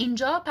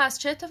 اینجا پس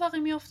چه اتفاقی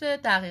میفته؟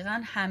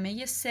 دقیقاً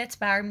همه ست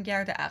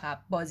برمیگرده عقب،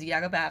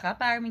 بازیگرا به عقب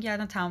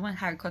برمیگردن، تمام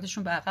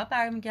حرکاتشون به عقب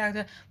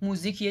برمیگرده،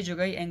 موزیک یه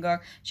جورایی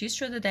انگار چیز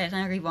شده،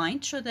 دقیقاً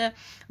ریوایند شده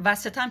و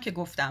ستم که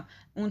گفتم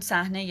اون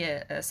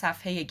صحنه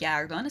صفحه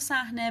گردان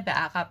صحنه به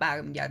عقب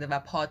برمیگرده و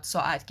پاد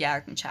ساعت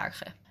گرد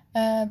میچرخه.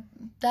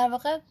 در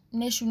واقع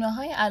نشونه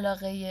های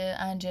علاقه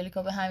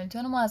انجلیکا به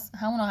همیلتون ما از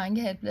همون آهنگ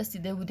هلپلس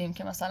دیده بودیم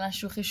که مثلا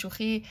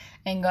شوخی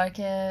انگار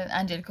که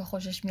انجلیکا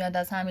خوشش میاد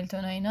از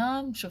همیلتون و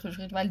اینا،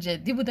 شوخی ولی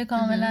جدی بوده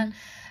کاملا.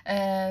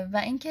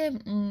 و اینکه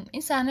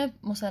این صحنه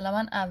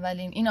مسلما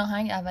این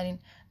آهنگ اولین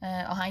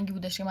آهنگی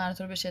بودش که من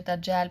رو به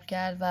شدت جلب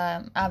کرد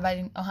و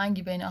اولین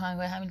آهنگی بین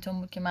آهنگ‌های همیلتون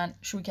بود که من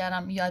شروع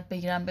کردم یاد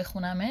بگیرم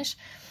بخونمش.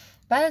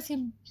 بعد از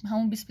این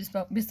همون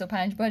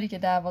 20-25 باری که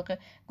در واقع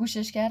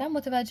گوشش کردم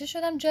متوجه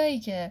شدم جایی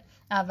که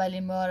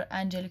اولین بار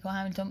انجلیکا و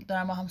همیلتون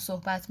دارن با هم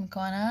صحبت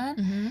میکنن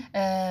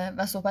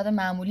و صحبت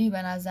معمولی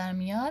به نظر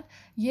میاد،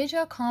 یه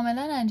جا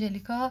کاملا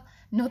انجلیکا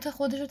نوت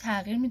خودش رو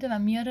تغییر میده و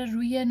میاره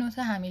روی نوت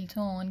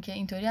همیلتون که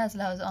اینطوری از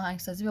لحاظ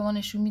آهنگسازی به ما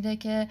نشون میده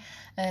که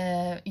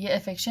یه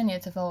افکشنی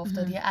اتفاق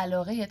افتاده، یه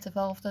علاقه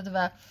اتفاق افتاده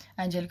و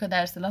انجلیکا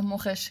در اصطلاح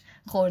مخش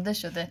خورده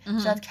شده.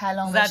 شاید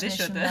کلامش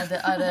نشون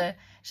نده، آره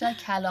شاید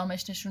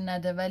کلامش نشون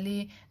نده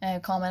ولی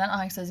کاملا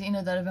آهنگسازی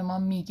اینو داره به ما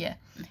میگه.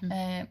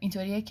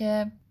 اینطوریه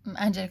که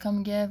انجلیکا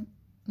میگه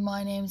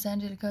My name's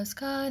Angelica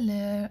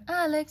Schuyler,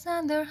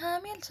 Alexander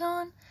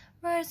Hamilton,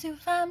 where's your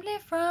family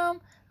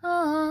from?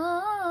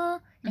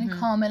 یعنی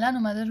کاملا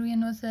اومده روی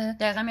نوت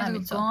دقیقا میاد رو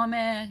گام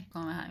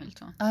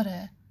همیلتون.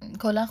 آره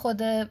کلا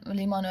خود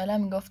لی مانوئل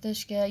هم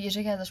میگفتش که یه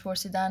جایی که ازش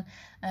پرسیدن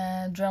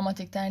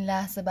دراماتیک ترین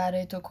لحظه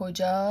برای تو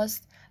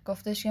کجاست،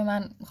 گفتش که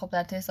من خب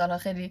در طی سالها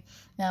خیلی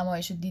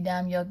نمایشو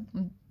دیدم یا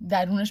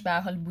درونش به هر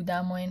حال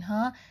بودم و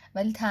اینها،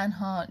 ولی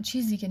تنها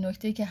چیزی که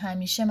نکته‌ای که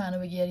همیشه منو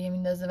به گریه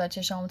میندازه و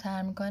چشامو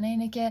تر میکنه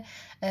اینه که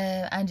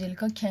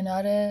انجلیکا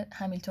کنار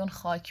همیلتون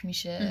خاک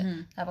میشه.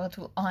 در واقع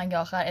تو آهنگ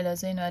آخر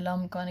الایزا اینو اعلام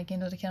میکنه که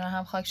این دو تا کنار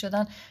هم خاک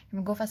شدن.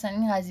 میگفت اصلا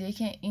این قضیه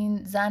که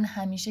این زن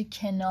همیشه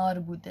کنار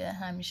بوده،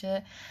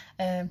 همیشه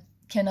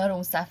کنار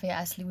اون صفحه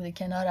اصلی بوده،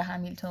 کنار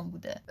همیلتون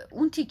بوده.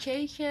 اون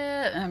تیکه‌ای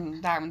که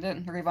در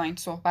مورد ریوایند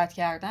صحبت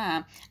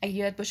کردم اگه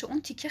یاد باشه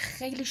اون تیکه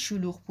خیلی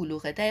شلوغ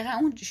پلوغه. دقیقا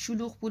اون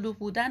شلوغ پلوغ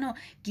بودن و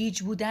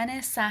گیج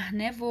بودن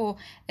صحنه و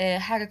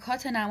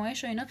حرکات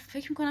نمایش و اینا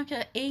فکر میکنم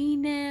که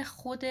عین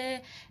خود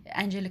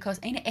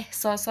انجلیکاست، عین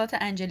احساسات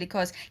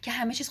انجلیکاست که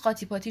همه چیز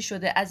قاطی پاتی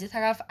شده، از یه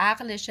طرف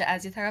عقلشه،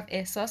 از یه طرف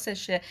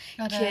احساسشه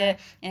که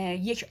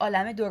یک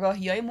عالمه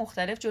دوراهی‌های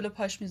مختلف جلو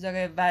پاش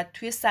میذاره و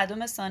توی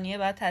صدم ثانیه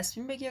باید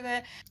تصمیم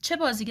بگیره. چه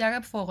بازیگر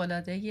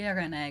فوق‌العاده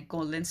رنه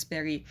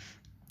گلدنسبری،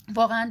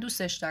 واقعا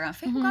دوستش دارم.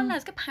 فکر میکنم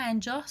نزدیک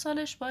 50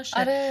 سالش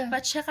باشه و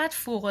چقدر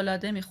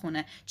فوق‌العاده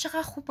میخونه،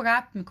 چقدر خوب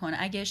رپ میکنه.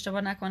 اگه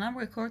اشتباه نکنم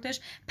رکوردش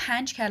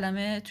 5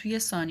 کلمه توی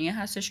ثانیه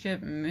هستش که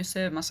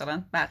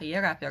مثلا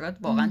بقیه رپرات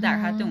واقعا در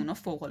حد اونا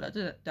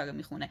فوق‌العاده داره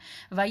میخونه.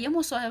 و یه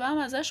مصاحبه هم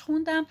ازش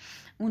خوندم،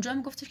 اونجا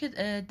میگفت که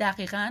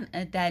دقیقاً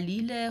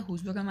دلیل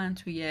حضور من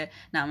توی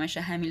نمایش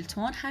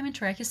همیلتون همین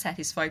ترک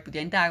ساتیسفاید بود.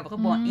 یعنی در واقع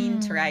با این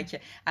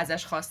ترک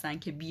ازش خواستن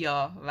که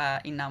بیا و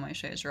این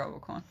نمایش رو اجرا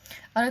بکن.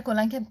 آره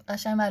کلا که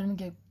قشنگ معلومه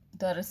که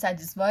داره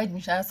ساتیسفاید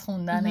میشه از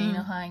خوندن این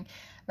آهنگ.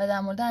 و در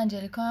مورد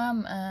انجلیکا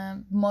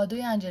هم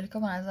مادوی انجلیکا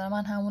به نظر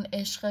من همون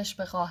عشقش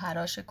به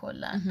خواهراشه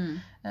کلا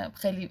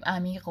خیلی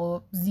عمیق و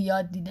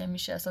زیاد دیده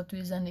میشه اصلا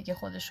توی زندگی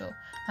خودشو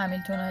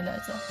همیلتون و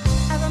الیزا.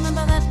 I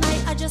remember that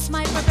night, I just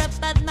might regret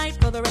that night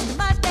for the rest of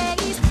my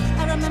days.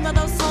 I remember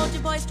those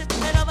soldier boys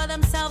tripping it over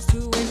themselves to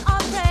win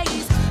our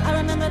praise. I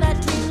remember that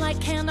dream like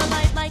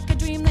candlelight, like a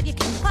dream that you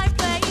can't quite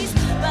place.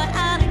 But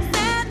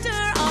Alexander,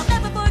 I'll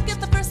never forget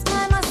the first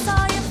time I saw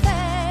your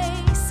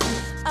face.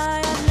 I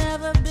have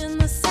never been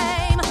the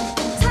same.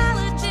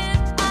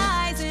 Intelligent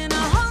eyes in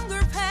a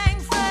hunger pang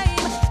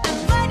frame. And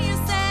when you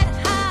said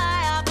hi,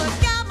 I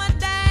forgot my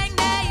dang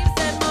name.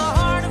 Set my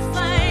heart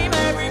aflame,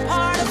 every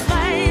part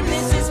aflame.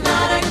 This is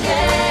not a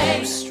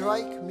game. You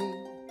strike me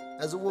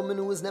as a woman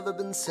who has never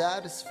been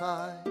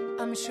satisfied.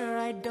 I'm sure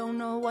I don't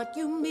know what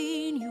you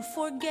mean. You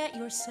forget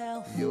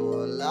yourself.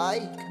 You're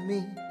like me,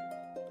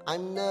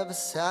 I'm never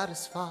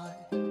satisfied.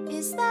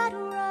 Is that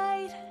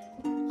right?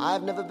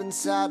 I've never been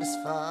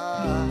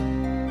satisfied.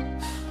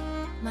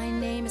 My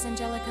name is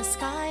Angelica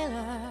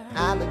Schuyler.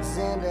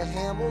 Alexander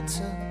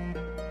Hamilton,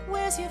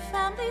 Where's your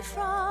family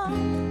from?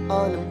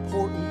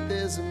 unimportant,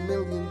 there's a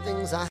million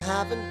things I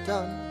haven't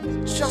done.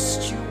 Just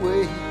you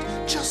wait,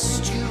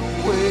 just you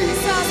wait.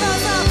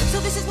 So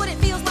this is what it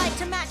feels like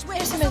to match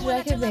with اسم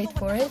ترک Wait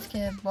for It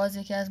که باز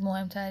یکی از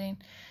مهمترین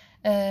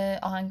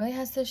آهنگایی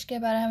هستش که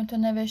برای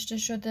همیلتون نوشته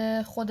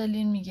شده. خود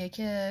لین میگه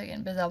که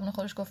یعنی به زبان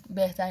خودش گفت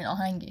بهترین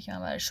آهنگی که من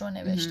برای شو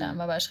نوشتم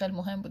و براش خیلی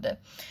مهم بوده.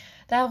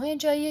 در واقع این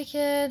جاییه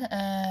که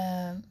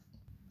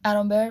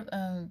آرون بر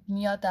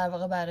میاد در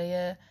واقع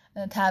برای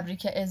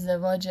تبریک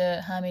ازدواج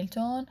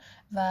همیلتون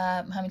و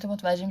همیلتون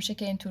متوجه میشه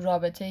که این تو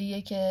رابطه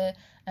ایه که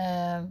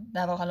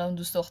در واقع حالا اون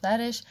دوست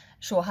دخترش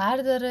شوهر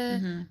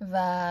داره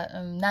و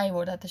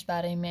نیوردتش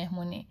برای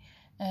مهمونی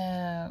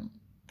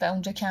و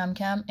اونجا کم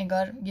کم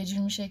انگار یه جور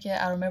میشه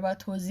که آرون بر باید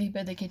توضیح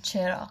بده که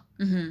چرا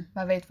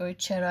و ویت فور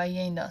چرایی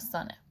این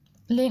داستانه.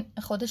 لین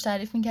خودش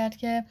تعریف میکرد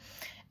که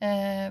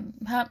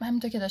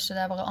همینطور که داشته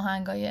در واقع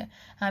آهنگای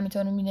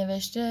همیلتون رو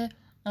مینوشته،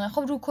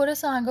 خب رو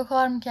کورس آهنگا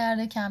کار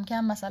میکرده، کم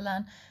کم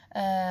مثلا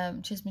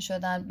چیز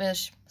میشدن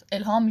بهش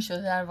الهام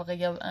میشده در واقع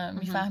یا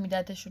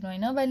میفهمیدتشون و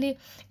اینا، ولی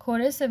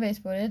کورس ویت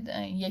فور ایت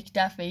یک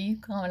دفعه‌ای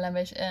کاملا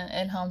بهش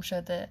الهام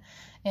شده.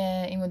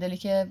 این مدلی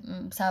که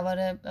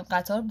سوار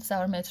قطار بود،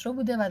 سوار مترو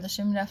بوده و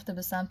داشته میرفته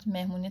به سمت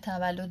مهمونی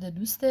تولد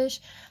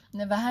دوستش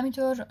و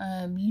همینطور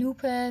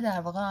لوپ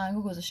در واقع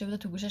آهنگو گذاشته بوده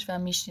تو گوشش و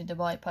میشنیده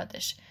با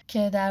آیپادش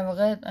که در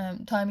واقع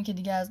تایمی که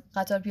دیگه از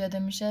قطار پیاده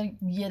میشه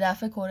یه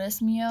دفعه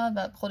کورس میاد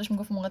و خودش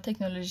میگفت موقع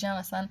تکنولوژی هم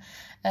اصلا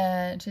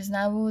چیز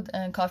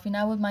نبود، کافی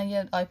نبود. من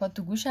یه آیپاد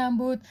تو گوشم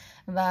بود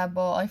و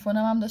با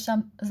آیفونم هم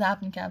داشتم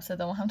ضبط میکردم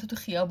صدامو، هم تو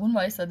خیابون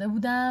وایساده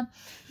بودم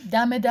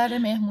دم در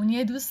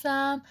مهمونی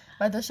دوستم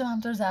و داشتم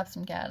همونطور ضبط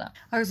میکردم.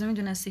 آرزو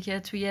میدونستی که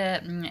توی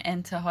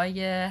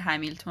انتهای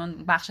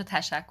همیلتون بخش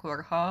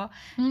تشکرها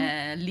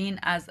لین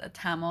از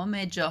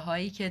تمام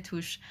جاهایی که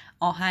توش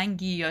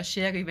آهنگی یا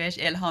شعری بهش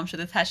الهام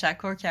شده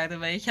تشکر کرده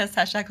و یکی از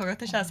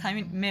تشکراتش از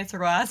همین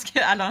مترو است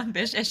که الان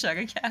بهش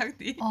اشاره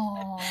کردی.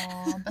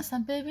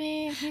 بسن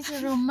ببین هیز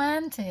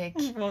رومانتیک،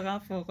 واقعا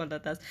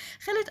فوق‌العاده است.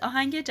 خیلی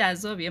آهنگ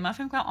جذابیه. من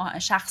فکر می‌کنم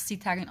شخصی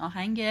ترین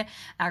آهنگ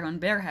آرون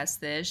بر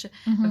هستش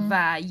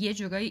و یه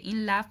جورایی این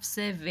لفظ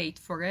wait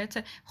for it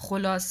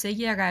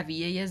خلاصه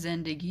رویه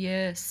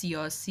زندگی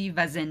سیاسی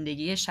و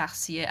زندگی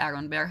شخصی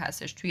آرون بر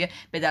هستش. توی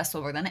به دست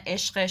آوردن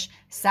عشقش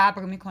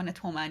صبر میکنه،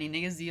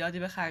 طمأنینه زیادی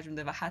به خرج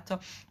میده و حتی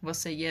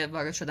واسه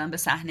وارد شدن به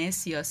صحنه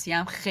سیاسی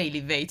هم خیلی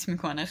ویت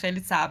میکنه، خیلی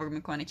صبر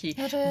میکنه که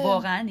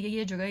واقعا دیگه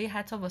یه جورایی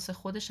حتی واسه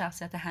خود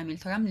شخصیت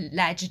همیلتون هم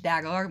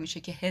لجدرار میشه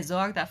که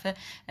 1000 دفعه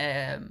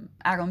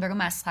آرون بر رو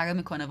مسخره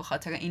میکنه به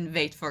خاطر این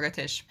ویت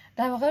فورتش.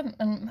 در واقع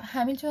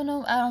همیلتون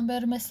و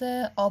ارامبر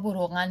مثل آب و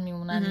روغن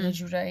میمونن یه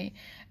جورایی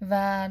و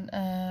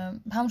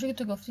همونجور که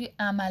تو گفتی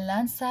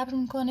عملاً صبر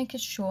میکنه که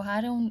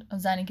شوهر اون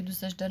زنی که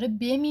دوستش داره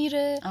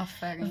بمیره.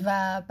 آفرین.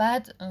 و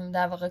بعد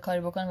در واقع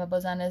کاری بکنه و با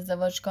زن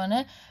ازدواج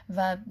کنه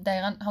و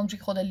دقیقاً همونجور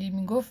که خود لی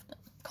میگفت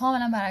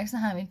کاملا برعکس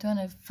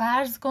همیلتونه.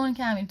 فرض کن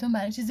که همیلتون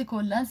برای چیزی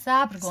کلا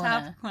صبر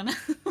کنه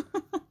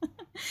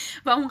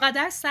و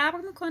اونقدر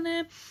صبر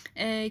میکنه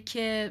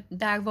که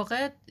در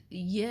واقع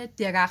یه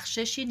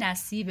درخششی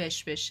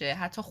نصیبش بشه،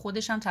 حتی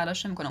خودش هم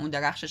تلاش میکنه اون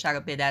درخشش رو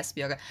به دست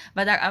بیاره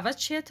و در عوض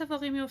چه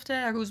اتفاقی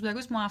میفته؟ روز به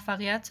روز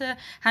موفقیت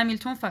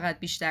همیلتون فقط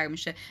بیشتر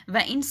میشه و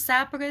این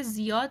صبر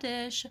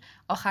زیادش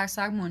آخر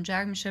سر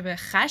منجر میشه به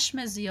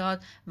خشم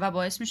زیاد و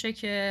باعث میشه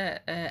که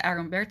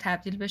ارامبر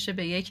تبدیل بشه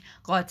به یک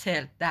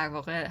قاتل. در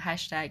واقع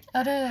هشتگ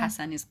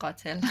حسن ایز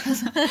قاتل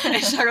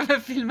اشاره به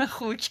فیلم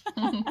خوک.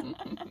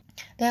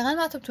 دقیقاً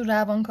حتی تو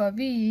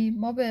روانکاوی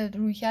ما به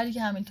رویکردی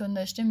که همیلتون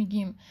داشته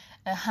میگیم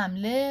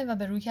حمله و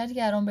به رویکردی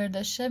که ارامبر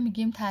داشته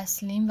میگیم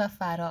تسلیم و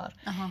فرار.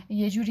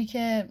 یه جوری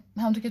که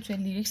همونطور که توی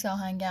لیریکس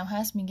آهنگم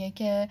هست میگه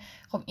که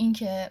خب این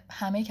که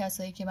همه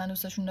کسایی که من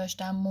دوستشون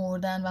داشتم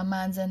مردن و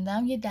من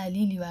زندم یه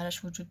دلیلی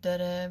براش وجود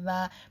داره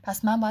و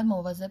پس من باید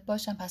مواظب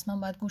باشم، پس من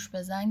باید گوش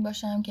به زنگ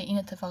باشم که این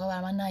اتفاق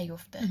بر من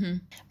نیفته.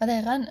 و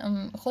دقیقاً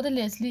خود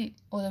لزلی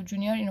اوداب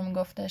جونیور اینو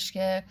میگفتش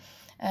که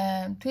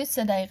توی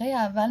 3 دقیقه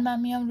اول من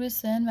میام روی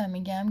سن و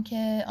میگم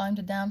که I'm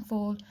the damn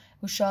fool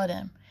who shot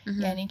him.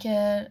 یعنی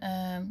که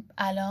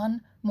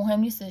الان مهم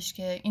نیستش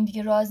که این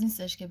دیگه راز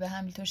نیستش که به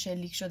همیلتون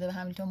شلیک شده و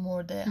همیلتون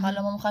مرده.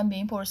 حالا ما میخوایم به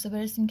این پرسه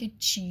برسیم که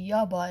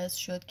چیا باعث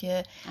شد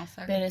که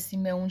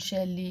برسیم به اون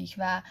شلیک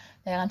و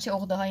دقیقاً چه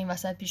عقده‌هایی این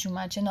وسط پیش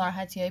اومد، چه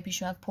ناراحتی‌هایی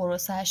پیش اومد،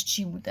 پروسه‌اش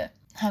چی بوده.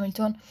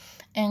 همیلتون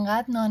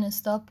انقدر نان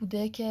استاپ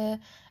بوده که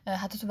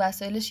حتی تو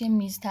وسایلش یه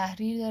میز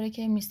تحریر داره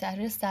که میز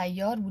تحریر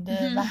سیار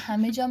بوده و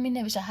همه جا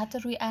مینوشته، حتی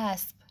روی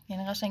اسب.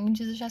 یعنی قشنگ این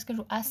چیزش هست که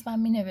رو اسب هم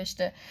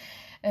مینوشته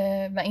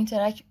و این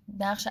ترک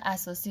نقش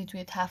اساسی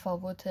توی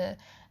تفاوت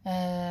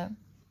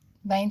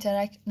و این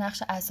ترک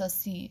نقش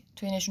اساسی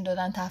توی نشون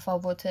دادن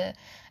تفاوت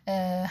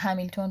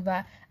همیلتون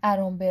و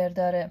ارامبر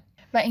داره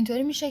و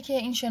اینطوری میشه که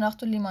این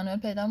شناخت رو لیمانوئل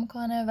پیدا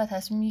میکنه و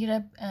تصمیم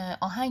میگیره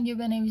آهنگی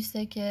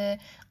بنویسه که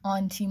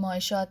آنتی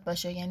مایشات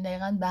باشه، یعنی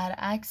دقیقاً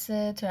برعکس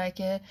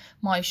ترک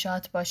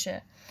مایشات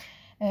باشه.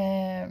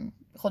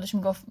 خودش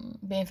میگفت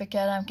به این فکر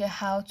کردم که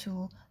how to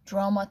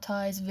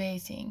dramatize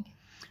waiting.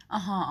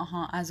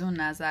 آها از اون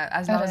نظر،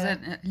 از لحاظ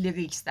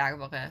لیریکس در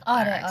واقع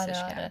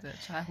برعکسش کرده.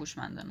 چقدر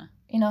هوشمندانه.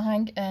 این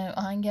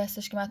آهنگی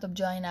هستش که مطلب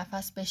جای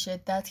نفس به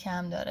شدت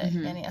کم داره.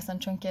 یعنی اصلا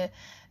چون که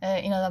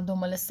این آدم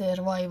دنبال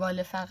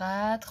سروایوال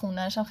فقط،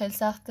 خوندنش هم خیلی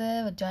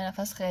سخته و جای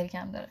نفس خیلی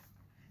کم داره.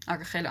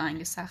 آره خیلی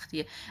آهنگ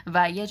سختیه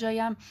و یه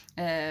جایم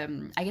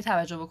اگه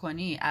توجه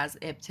بکنی از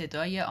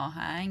ابتدای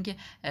آهنگ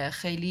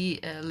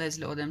خیلی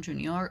لزلی اودم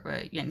جونیور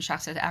یعنی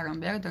شخصیت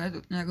ارامبر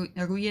داره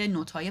روی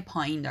نوتای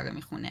پایین داره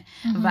میخونه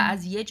و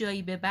از یه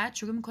جایی به بعد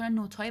شروع میکنه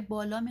نوتای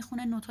بالا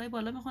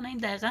میخونه. این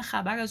دقیقا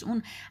خبر از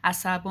اون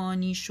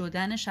عصبانی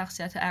شدن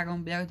شخصیت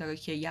ارامبر داره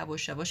که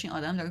یواش یواش این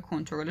آدم داره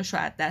کنترلش رو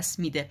از دست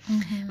میده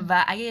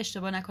و اگه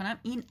اشتباه نکنم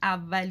این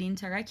اولین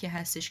ترکی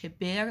هستش که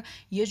بر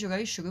یه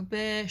جورایی شروع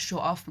به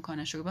شوآف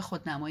میکنه، شروع به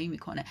خودنمایی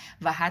میکنه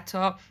و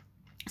حتی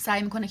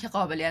سعی میکنه که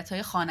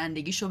قابلیت‌های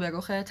خوانندگیشو به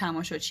رخ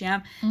تماشاچی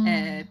هم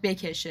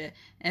بکشه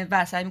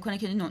و سعی میکنه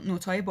که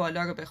نوت‌های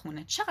بالا رو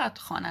بخونه.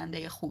 چقدر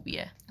خواننده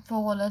خوبیه،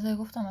 فوق‌العاده.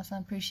 گفتم اصلا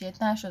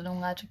اپریشیت نشده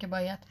اونقدر که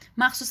باید.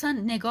 مخصوصا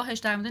نگاهش،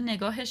 در مورد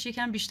نگاهش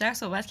یکم بیشتر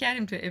صحبت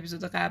کردیم تو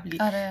اپیزود قبلی.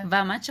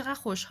 و من چقدر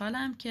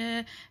خوشحالم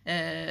که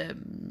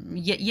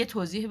یه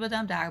توضیح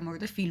بدم در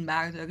مورد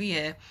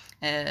فیلمبرداری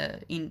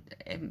این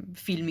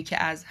فیلمی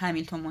که از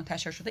همیلتون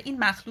منتشر شده. این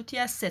مخلوطی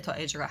از 3 تا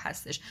اجرا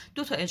هستش.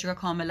 2 تا اجرا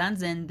کاملا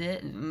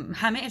زنده،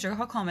 همه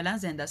اجراها کاملا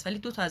زنده است، ولی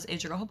 2 تا از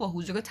اجراها با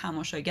حضور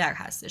تماشاگر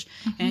هستش.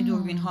 یعنی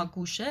دوربین ها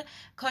گوشه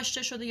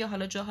کاشته شده یا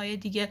حالا جاهای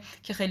دیگه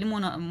که خیلی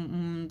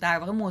در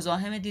واقع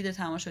مزاحم دید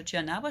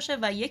تماشاچی نباشه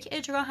و یک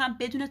اجرا هم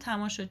بدون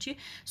تماشاچی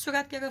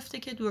صورت گرفته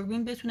که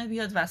دوربین بتونه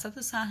بیاد وسط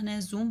صحنه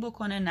زوم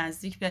بکنه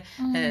نزدیک به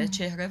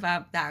چهره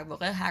و در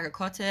واقع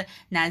حرکات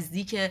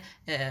نزدیک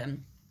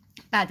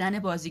بدن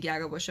بازیگر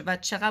رو باشه و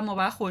چقدر ما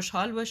باید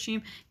خوشحال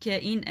باشیم که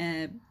این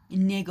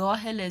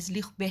نگاه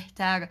لزلی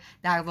بهتر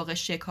در واقع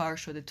شکار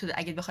شده. تو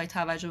اگه بخوای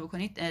توجه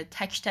بکنید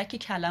تک تک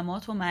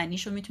کلمات و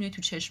معنیشو میتونی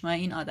تو چشمای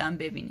این آدم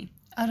ببینی.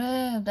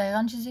 آره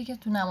دقیقاً چیزی که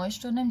تو نمایش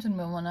تو نمیتونی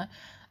بمونه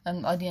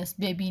آدینس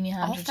ببینی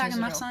همچون چیزی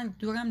رو. مثلا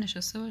دورم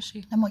نشسته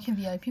باشی. ما که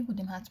وی آی پی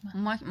بودیم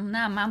حتما.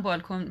 نه من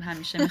بالکن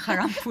همیشه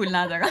میخوام، پول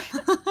ندارم.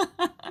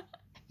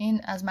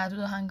 این از معدود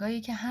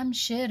آهنگایی که هم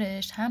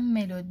شعرش هم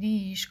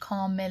ملودیش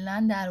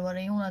کاملا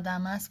درباره اون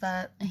آدم است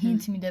و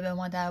هینت میده به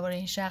ما درباره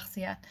این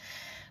شخصیت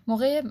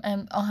موقع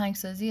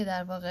آهنگسازی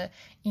در واقع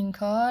این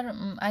کار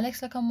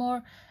الکس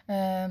لاکامور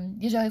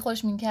یه جایی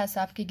خودش میگه که از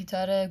سبک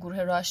گیتار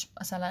گروه راش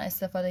مثلا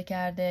استفاده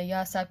کرده یا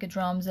از سبک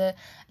درامز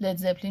لید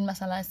زپلین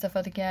مثلا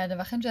استفاده کرده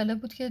و خیلی جالب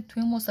بود که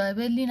توی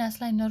مصاحبه لین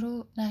اصلا اینا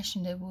رو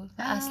نشنیده بود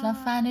و اصلا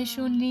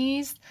فنشون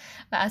نیست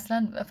و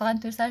اصلا فقط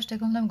اینطور سرش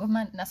تکون میدم گفت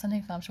من اصلا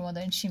نمیفهم شما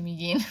دارین چی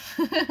میگین.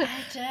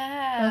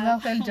 عجب.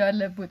 خیلی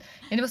جالب بود،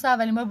 یعنی واسه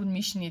اولین بار بود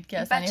میشنید که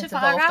اصلا بچه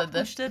اتفاق فقط افتاده.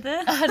 گوش داده.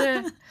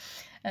 آره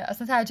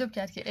اصلا تعجب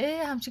کرد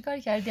که همچی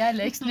کاری کردی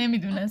الکس،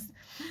 نمیدونست.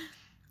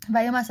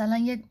 و یا مثلا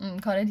یه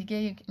کار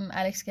دیگه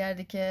الکس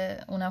کرده که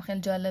اونم خیلی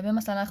جالبه،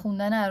 مثلا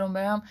خوندن ارون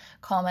برام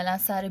کاملا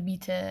سر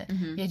بیته،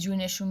 یه جوری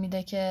نشون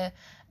میده که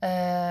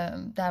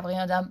در واقع این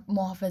آدم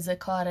محافظه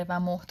کاره و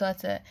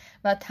محتاطه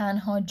و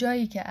تنها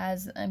جایی که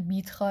از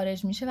بیت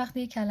خارج میشه وقتی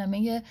یه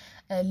کلمه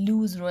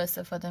لوز رو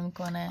استفاده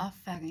میکنه.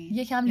 آفرین.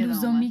 یکم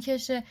لوزو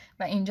میکشه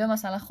و اینجا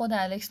مثلا خود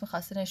الکس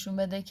میخواسته نشون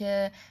بده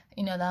که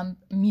این آدم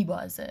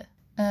میبازه.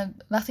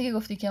 وقتی که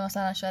گفتی که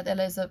مثلا شاید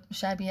الایزا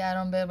شبیه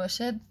ارون بر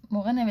باشه،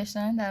 موقع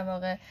نوشتن در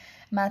واقع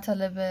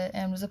مطالب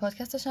امروز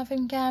پادکست داشتم فکر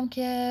می‌کردم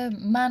که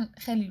من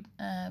خیلی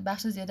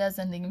بخش زیادی از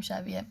زندگیم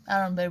شبیه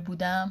ارون بر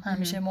بودم،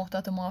 همیشه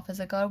محتاط و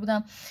محافظه‌کار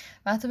بودم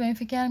و حتی به این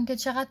فکر کردم که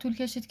چقدر طول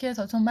کشید که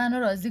تا تو منو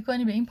راضی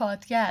کنی به این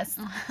پادکست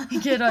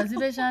که راضی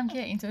بشم که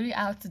اینطوری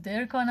اوت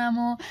در کنم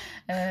و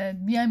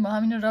بیایم با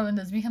هم اینو راه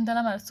بندازیم. یکم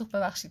دلم برات سوخت،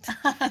 ببخشید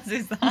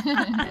عزیزم.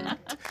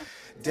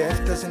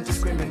 Death doesn't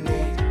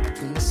discriminate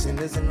between the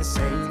sinners and the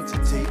saints.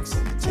 It takes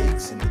and it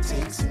takes and it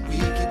takes, and we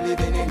keep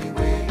living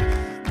anyway.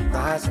 We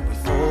rise and we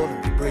fall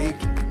and we break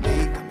and we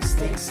make our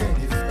mistakes. And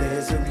if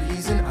there's a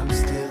reason I'm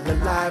still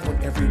alive when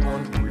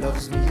everyone who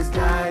loves me has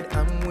died,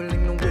 I'm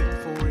willing to wait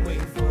for it.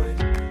 Wait for it.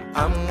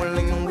 I'm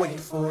willing to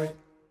wait for it.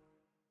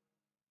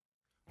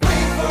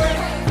 Wait for it.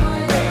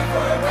 Wait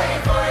for it. Wait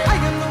for it. I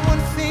am the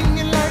one thing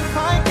in life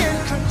I can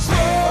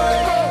control.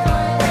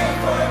 Wait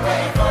for it.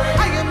 Wait for it.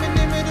 I am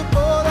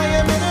inimitable. I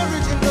am an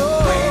original.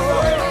 Wait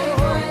for it.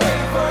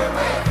 Wait for it.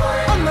 Wait for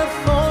it. I'm not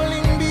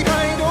falling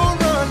behind or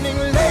running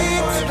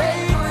late.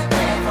 Wait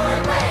for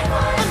it. Wait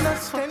for it. I'm not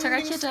خب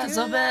ترک standing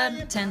جذاب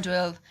still.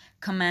 10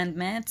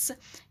 Commandments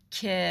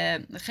که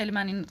خیلی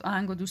من این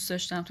آهنگو دوست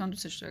داشتم، تو هم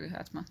دوستش داری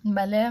حتما.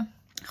 بله.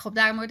 خب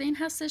در مورد این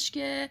هستش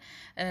که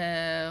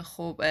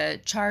خب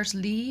چارلز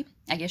لی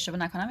اگه اشتباه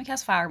نکنم یکی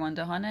از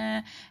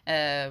فرماندهان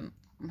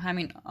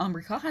همین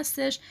آمریکا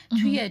هستش،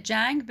 توی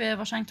جنگ به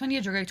واشنگتن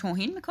یه جوری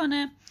توهین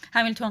میکنه،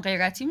 همیلتون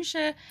غیرتی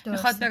میشه،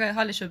 میخواد بره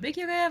حالشو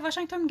بگیره،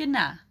 واشنگتن میگه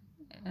نه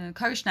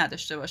کارش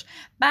نداشته باش.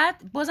 بعد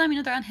بازم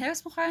اینا دارن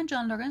هرس میخورن،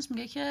 جان لورنس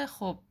میگه که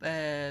خب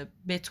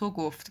به تو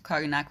گفت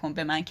کاری نکن،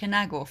 به من که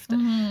نگفت.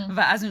 و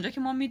از اونجا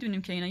که ما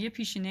میدونیم که اینا یه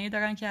پیشینه‌ای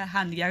دارن که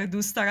همدیگه رو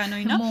دوست دارن و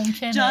اینا،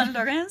 جان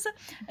لورنس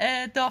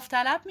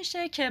داوطلب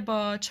میشه که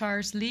با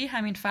چارلز لی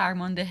همین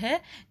فرمانده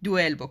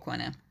دوئل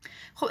بکنه.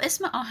 خب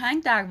اسم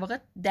آهنگ در واقع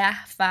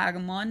 10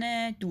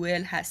 فرمان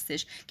دوئل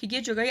هستش که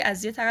یه جورایی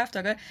از یه طرف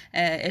داره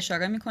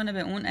اشاره میکنه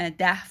به اون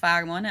 10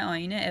 فرمان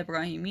آیین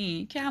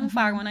ابراهیمی که همون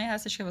فرمانایی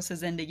هستش که واسه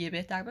زندگی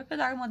بهتر به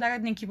پدر و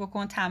مادرت نیکی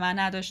بکن، طمع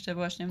نداشته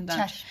باش،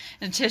 نمیدونم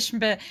چشم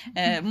به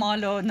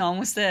مال و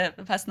ناموس،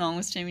 پس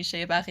ناموس چه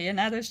میشه، بقیه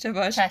نداشته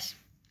باش.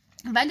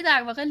 ولی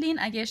در واقع لین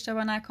اگه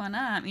اشتباه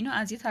نکنم اینو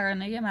از یه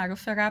ترانه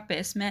معروف رپ به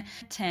اسم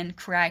 10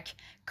 Crack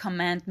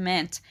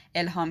Commandment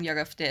الهام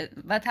گرفته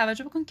و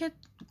توجه بکن که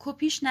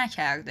کپیش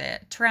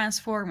نکرده،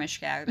 ترانسفورمش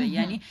کرده،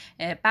 یعنی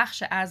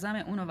بخش اعظم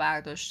اونو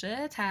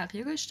برداشته،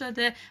 تغییرش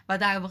داده و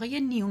در واقع یه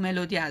نیو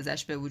ملودی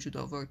ازش به وجود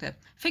آورده.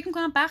 فکر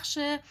میکنم بخش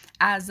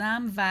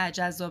اعظم و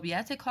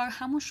جذابیت کار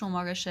همون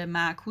شمارش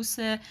معکوس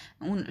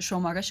اون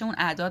شمارش اون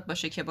اعداد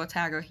باشه که با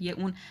طراحی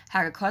اون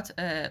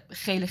حرکات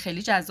خیلی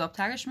خیلی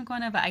جذابترش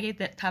میکنه و اگه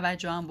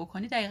توجه هم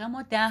بکنی دقیقا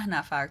ما 10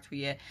 نفر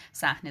توی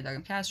صحنه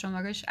داریم که از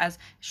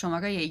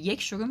شماره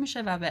 1 شروع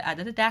میشه و به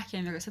عدد 10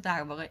 که میرسه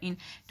در واقع این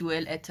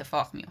دوئل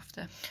اتفاق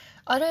میفته.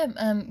 آره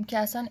که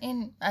اصلا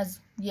این از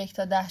 1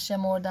 تا 10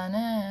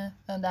 شمردنه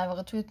در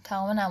واقع توی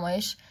تمام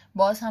نمایش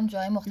باز هم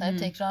جای مختلف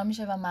تکرار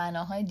میشه و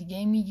معناهای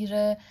دیگه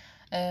میگیره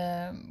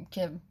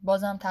که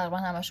بازم تقریبا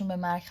همشون به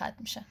مرگ ختم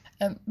میشه.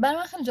 برای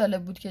من خیلی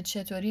جالب بود که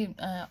چطوری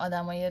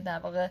آدمای در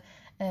واقع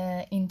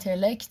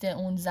اینتלקت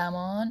اون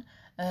زمان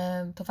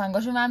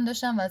تفنگاشون هم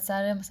داشتن و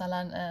سر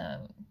مثلا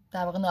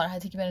در واقع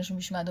ناراحتی که بینشون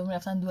پیش اومد و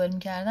میرفتن دوئل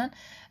میکردن.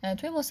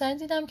 توی مستند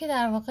دیدم که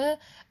در واقع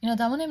این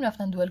آدما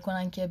نمیرفتن دوئل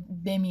کنن که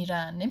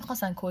بمیرن،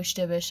 نمیخواستن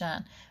کشته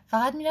بشن،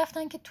 فقط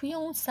میرفتن که توی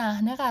اون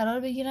صحنه قرار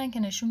بگیرن که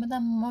نشون بدن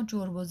ما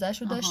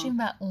جربوزه‌شو داشتیم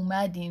و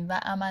اومدیم و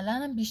عملاً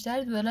هم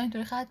بیشتر دوئل‌ها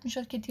اینطوری ختم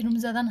میشد که تیرو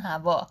میزدن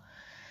هوا.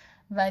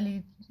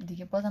 ولی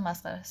دیگه بازم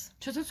مسخره است.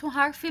 چطور تو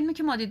هر فیلمی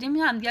که ما دیدیم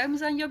همدیگه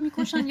میزنن یا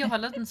میکشن یا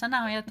حالا مثلا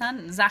نهایتاً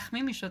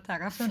زخمی میشد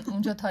طرف،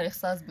 اونجا تاریخ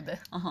ساز بوده.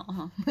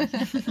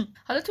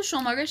 حالا تو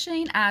شمارش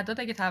این اعداد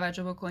اگه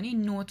توجه بکنی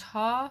نوت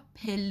ها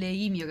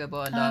پله‌ای میره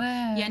بالا.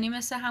 آره. یعنی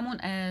مثل همون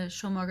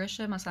شمارش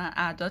مثلا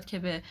اعداد که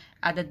به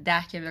عدد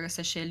 10 که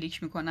برسه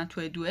شلیک میکنن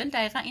توی دوئل،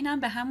 دقیقاً اینم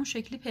به همون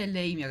شکلی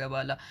پله‌ای میره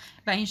بالا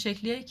و این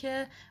شکلیه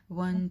که 1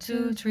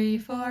 2 3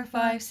 4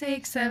 5 6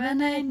 7 8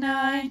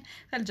 9.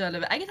 خیلی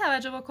جالبه. اگه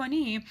توجه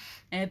بکنی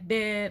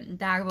به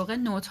در واقع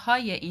نوت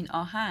های این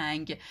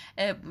آهنگ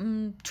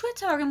تو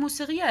تئوری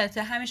موسیقیات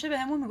همیشه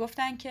بهمون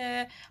میگفتن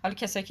که حالا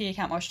کسایی که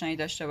یکم آشنایی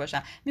داشته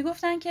باشن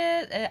میگفتن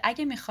که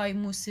اگه میخوای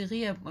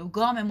موسیقی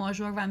گام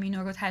ماژور و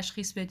مینور رو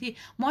تشخیص بدی،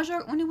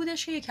 ماژور اونی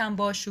بودش که یکم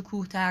با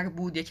شکوه تر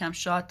بود، یکم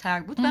شادتر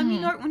بود و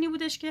مینور اونی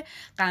بودش که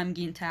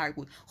غمگین تر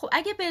بود. خب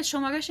اگه به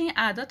شمارش این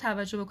اعداد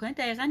توجه بکنید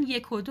دقیقاً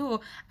 1 و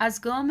 2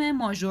 از گام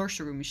ماژور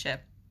شروع میشه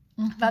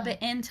و به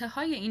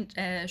انتهای این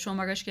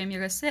شمارش که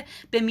میرسه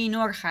به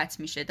مینور ختم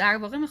میشه. در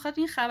واقع میخواد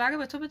این خبر رو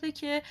به تو بده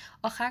که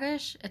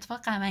آخرش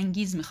اتفاق غم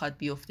انگیز میخواد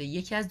بیفته،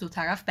 یکی از دو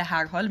طرف به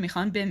هر حال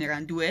میخوان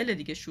بمیرن، دوئل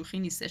دیگه، شوخی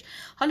نیستش.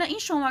 حالا این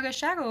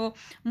شمارشه رو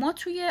ما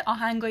توی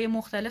آهنگای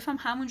مختلف هم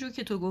همونجور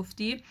که تو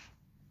گفتی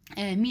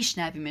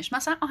میشنویمش.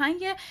 مثلا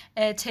آهنگ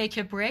Take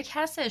a Break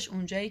هستش،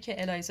 اونجایی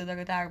که الایزا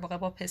داره در واقع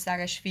با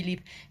پسرش فیلیپ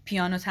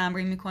پیانو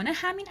تمرین میکنه،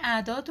 همین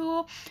اعداد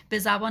رو به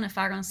زبان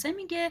فرانسه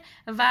میگه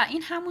و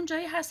این همون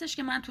جایی هستش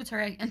که من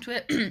تو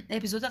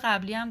اپیزود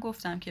قبلی هم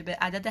گفتم که به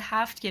عدد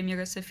 7 که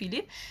میرسه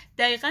فیلیپ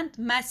دقیقاً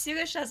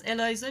مسیرش از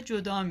الایزا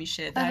جدا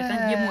میشه،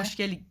 دقیقاً یه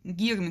مشکلی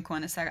گیر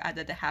میکنه سر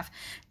عدد 7.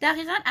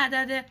 دقیقاً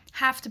عدد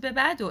 7 به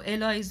بعد و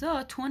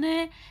الایزا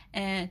تون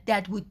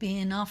That would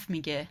be enough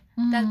میگه،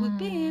 That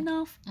would be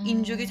enough،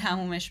 اینجوری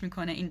تمومش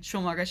میکنه این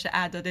شمارش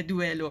اعداد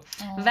دوئلو.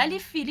 ولی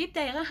فیلیپ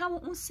دقیقا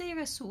اون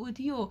سیر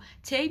سعودی رو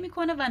طی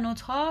میکنه و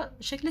نوت‌ها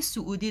شکل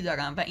سعودی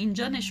دارن و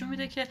اینجا نشون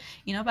میده که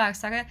اینا بر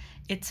سر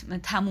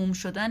تموم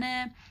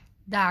شدن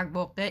در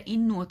واقع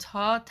این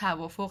نوت‌ها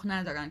توافق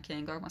ندارن که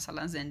انگار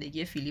مثلا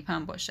زندگی فیلیپ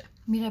هم باشه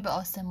میره به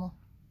آسمون.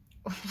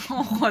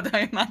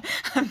 خدای من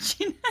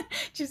همچین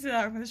چیزی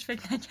در موردش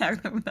فکر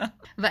نکرده بودم.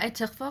 و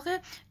اتفاق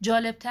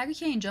جالبتری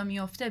که اینجا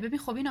میفته، ببین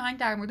خب این آهنگ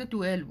در مورد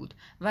دوئل بود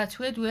و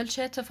توی دوئل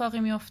چه اتفاقی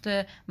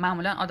میفته؟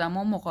 معمولا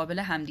آدما مقابل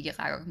همدیگه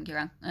قرار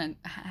میگیرن.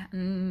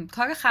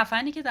 کار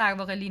خفنی که در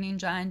واقع لین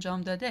اینجا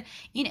انجام داده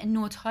این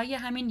نوت‌های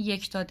همین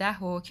 1 تا 10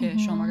 رو که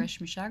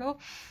شمارش میشه رو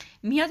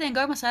میاد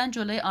انگار مثلا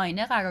جلوی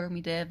آینه قرار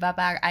میده و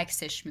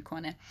برعکسش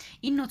میکنه.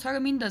 این نوت‌ها رو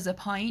میندازه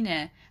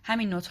پایین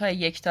همین نوت‌های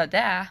 1 تا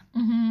 10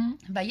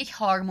 و یک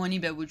هارمونی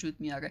به وجود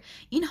میاره.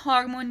 این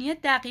هارمونی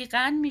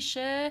دقیقاً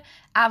میشه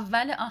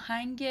اول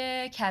آهنگ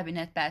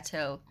کابینت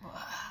بتل.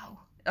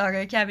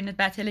 آره کابینت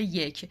بتل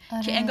 1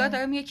 که انگار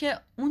داره میگه که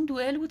اون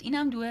دوئل بود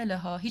اینم دوئله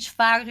ها، هیچ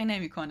فرقی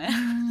نمیکنه.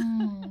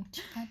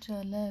 چقدر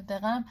جالب.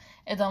 دقیقاً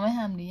ادامه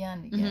هم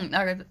دیگه.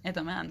 آره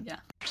ادامه هم دیگه.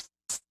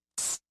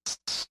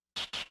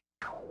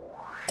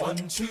 1,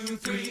 2,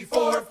 3,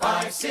 4,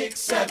 5, 6,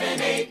 7,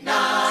 8,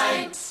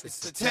 9. It's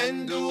the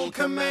 10 dual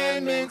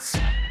commandments.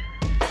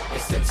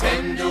 It's the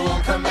 10 dual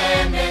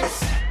commandments.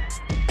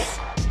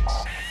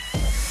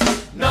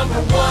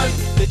 Number 1,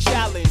 the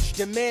challenge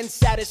demands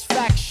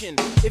satisfaction.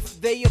 If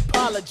they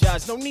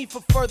apologize, no need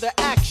for further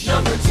action.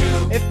 Number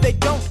 2, if they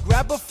don't,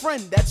 grab a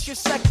friend, that's your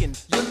second.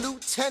 Your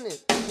lieutenant,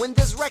 when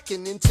there's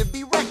reckoning to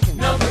be reckoned.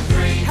 Number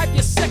 3, have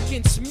your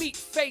seconds meet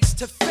face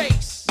to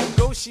face.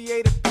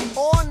 Negotiate a peace.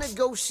 Or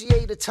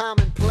negotiate a time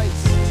and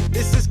place.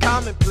 This is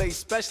commonplace,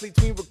 especially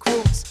between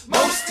recruits.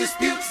 Most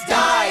disputes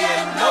die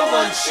and no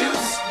one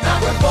shoots.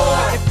 Number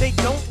 4, if they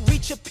don't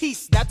reach a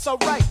peace, that's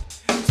alright.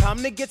 Time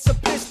to get some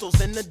pistols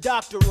and the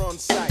doctor on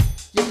site.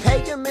 You pay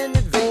him in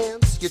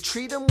advance, you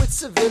treat him with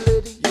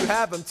civility. You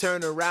have him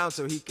turn around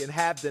so he can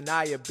have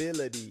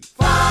deniability.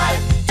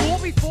 5, duel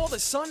before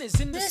the sun is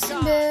in the رسیم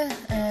sky.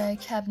 به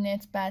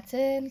کابینت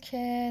بتل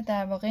که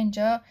در واقع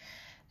اینجا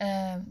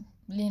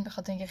لین به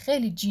خاطر اینکه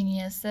خیلی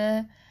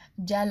جینیسه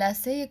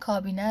جلسه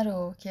کابینه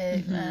رو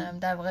که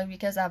در واقع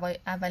یکی از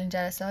اولین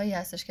جلسه هایی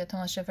هستش که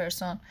توماس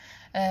جفرسون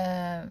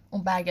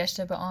اون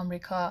برگشته به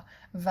آمریکا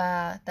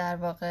و در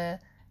واقع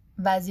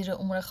وزیر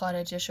امور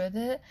خارجه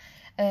شده،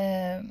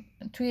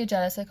 توی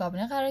جلسه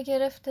کابینه قرار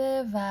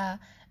گرفته و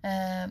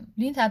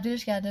لین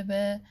تبدیلش کرده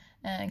به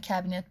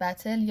کابینت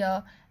بتل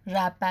یا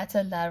رپ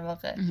بتل در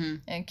واقع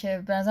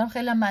که به نظرم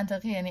خیلی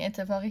منطقی، یعنی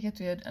اتفاقی که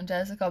توی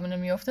جلسه کابینه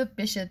میفته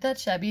به شدت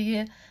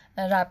شبیه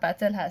رپ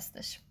بتل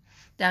هستش.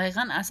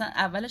 دقیقاً اصلا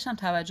اولش هم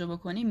توجه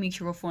بکنی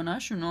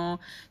میکروفوناشونو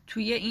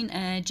توی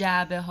این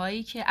جعبه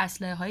هایی که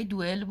اسلحه های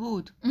دوئل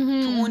بود تو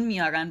اون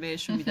میارن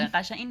بهشون میدن.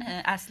 قشنگ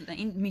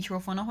این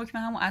میکروفونا حکم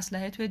همون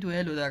اسلحه توی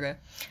دوئلو داره.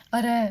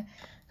 آره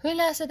توی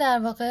لحظه در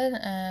واقع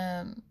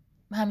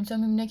همینطور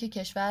میبینه که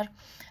کشور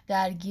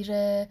درگیر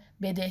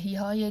بدهی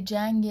های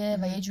جنگه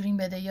و یه جوری این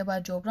بدهی ها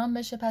باید جبران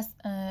بشه، پس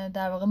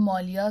در واقع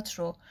مالیات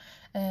رو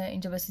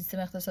اینجا به سیستم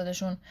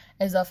اقتصادشون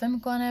اضافه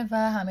میکنه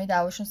و همه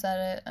دعواشون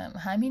سر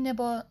همینه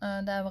با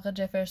در واقع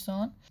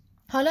جفرسون.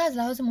 حالا از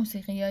لحاظ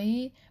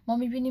موسیقیایی ما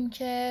میبینیم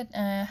که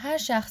هر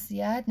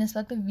شخصیت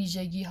نسبت به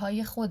ویژگی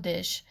های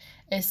خودش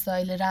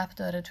استایل رپ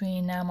داره توی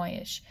این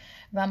نمایش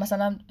و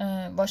مثلا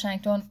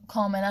واشنگتن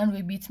کاملا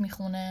روی بیت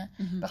میخونه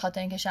به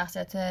خاطر اینکه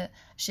شخصیت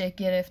شکل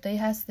گرفته‌ای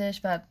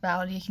هستش و به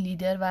حال یک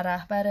لیدر و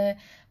رهبره.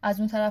 از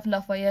اون طرف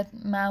لافایت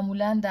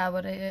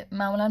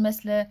معمولا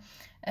مثل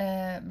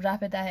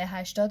رپ دهه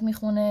 80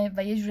 میخونه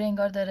و یه جوری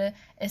انگار داره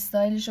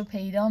استایلش رو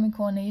پیدا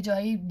میکنه، یه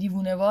جایی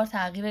دیوونه‌وار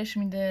تغییرش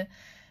میده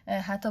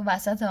حتی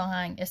وسط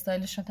آهنگ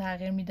استایلش رو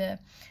تغییر میده.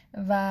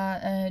 و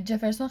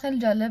جفرسون خیلی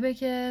جالبه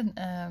که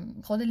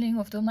خود لین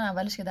گفته بود من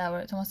اولش که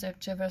درباره توماس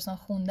جفرسون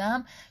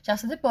خوندم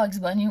شخصیت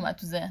باگز بانی اومد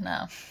تو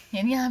ذهنم،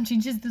 یعنی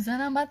همچین چیزی تو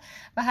ذهنم بعد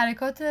و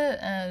حرکات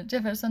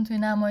جفرسون توی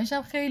نمایش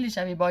هم خیلی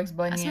شبیه باگز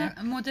بانیه.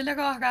 اصلا مدل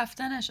راه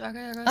رفتنش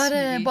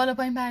آره بالا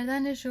پایین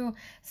پردنش و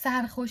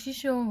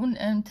سرخوشیش و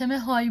اون تم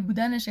های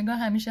بودنش انگار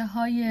همیشه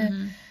های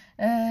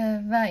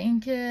و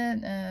اینکه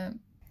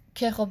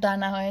که خب در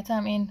نهایت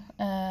هم این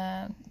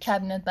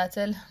کابینت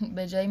بتل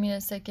به جایی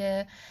میرسه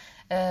که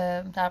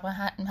در واقع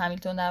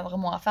همیلتون در واقع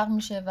موفق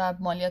میشه و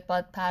مالیات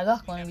باید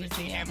پرداخت کنه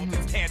ویرجینیا.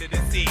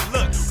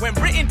 Look, when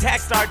Britain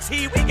taxed our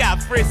tea, we got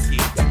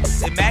frisky.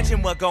 Imagine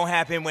what gon'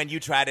 happen when you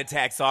try to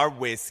tax our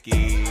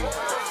whiskey.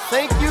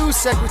 Thank you,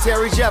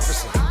 Secretary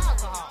Jefferson.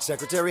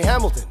 Secretary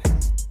Hamilton,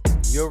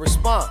 your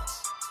response.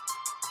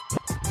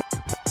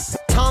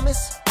 Thomas,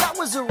 that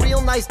was a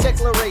real nice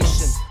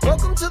declaration.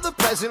 Welcome to the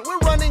present,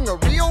 we're running a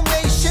real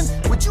nation.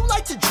 Would you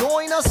like to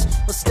join us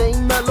or stay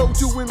mellow,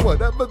 doing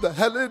whatever the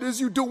hell it is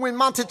you do in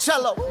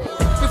Monticello?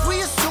 If we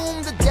assume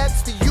the debts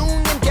the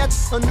union gets,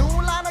 a new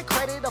line of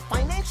credit, a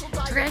financial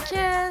ترک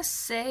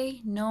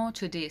Say No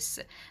To This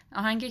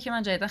آهنگی که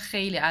من جدیدا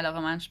خیلی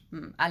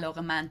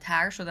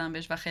علاقه‌مندتر شدم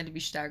بهش و خیلی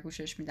بیشتر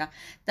گوشش میدم.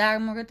 در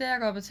مورد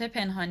رابطه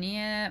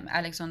پنهانی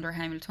الکساندر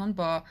همیلتون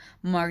با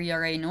ماریا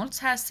رینولدز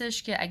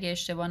هستش که اگه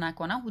اشتباه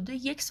نکنم حدود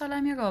 1 سال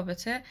هم یه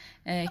رابطه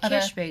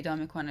کش پیدا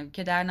میکنه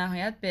که در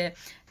نهایت به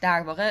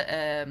در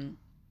واقع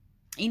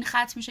این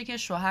ختم میشه که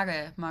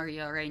شوهر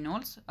ماریا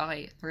رینولدز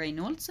آقای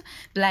رینولدز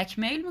بلک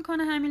میل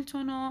میکنه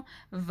همیلتونو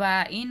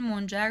و این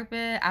منجر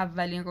به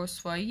اولین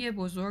رسوایی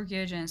بزرگ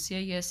جنسی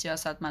یه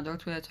سیاستمدار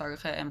توی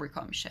تاریخ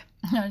امریکا میشه.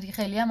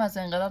 خیلی هم از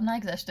انقلاب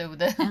نگذشته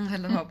بوده.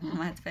 انقلاب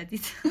اومد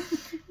بدید.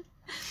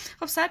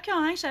 خب سبک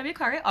آهنگ شبیه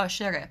کار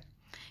آشره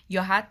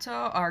یا حتی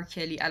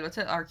آرکلی.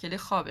 البته آرکلی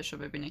خوابش رو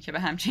ببینه که به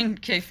همچین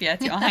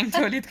کیفیتی آهنگ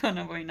تولید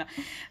کنه با اینا.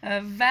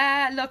 و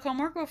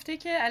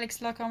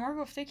الکس لاکامور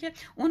گفته که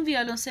اون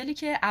ویولنسلی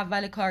که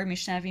اول کار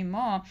میشنویم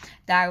ما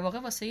در واقع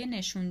واسه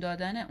نشون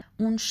دادن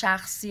اون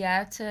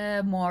شخصیت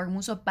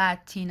مارموز و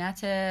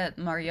بدتینت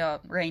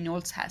ماریا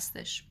رینولدز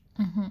هستش.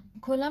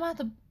 کلا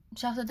حتی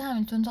شخصیت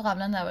همیلتون تو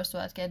قبلا دربارش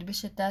صحبت کردی، به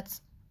شدت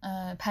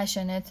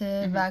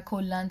پشنته و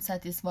کلا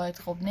ساتیسفاید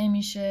خب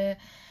نمیشه،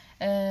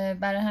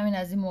 برای همین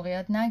از این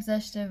موقعیت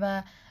نگذشته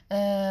و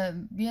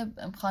یه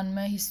خانم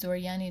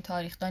هیستوریانی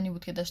تاریخدانی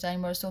بود که داشت در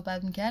این باره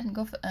صحبت میکرد،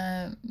 میگفت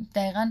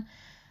دقیقاً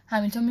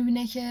همیلتون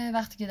میبینه که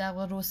وقتی که در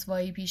واقع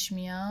رسوایی پیش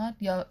میاد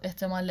یا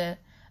احتمال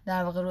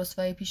در واقع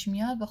رسوایی پیش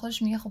میاد با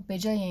خودش میگه خب به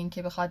جای این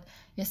که بخواد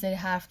یه سری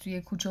حرف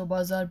توی کوچه و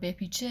بازار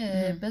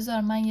بپیچه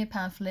بذار من یه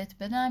پمفلت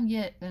بدم،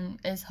 یه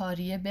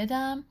اظهاریه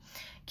بدم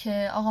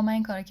که آقا من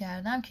این کار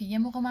کردم که یه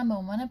موقع من به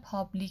عنوان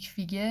پابلیک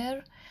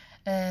فیگر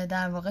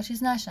در واقع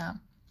چیز نشم،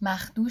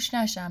 مخدوش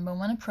نشم، به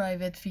عنوان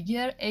پرایوت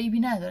فیگر عیبی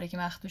نداره که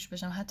مخدوش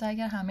بشم، حتی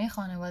اگر همه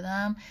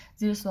خانواده‌ام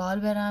زیر سوال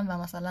برم و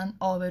مثلا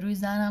آبروی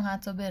زنم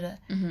حتی بره.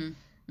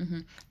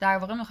 در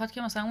واقع میخواد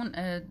که مثلا اون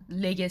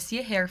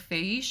لگسی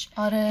حرفه‌ایش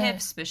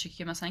حفظ بشه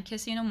که مثلا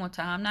کسی اینو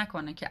متهم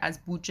نکنه که از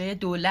بودجه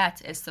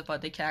دولت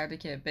استفاده کرده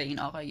که به این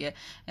آقای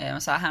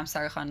مثلا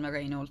همسر خانم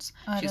رینولدز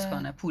چیز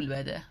کنه، پول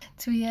بده.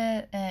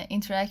 توی این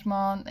ترک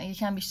ما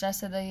یکم بیشتر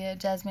صدای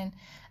جزمین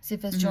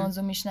سیفس جونز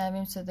رو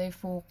میشنویم، صدای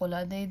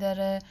فوق‌العاده‌ای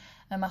داره،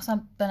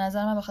 مثلا به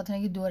نظر من به خاطر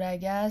اینکه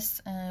دورگه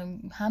است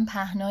هم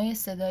پهنای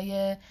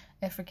صدای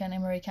افریکن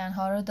امریکن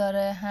ها رو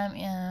داره،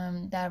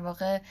 هم در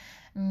واقع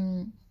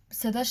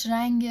صداش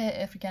رنگ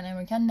افریکن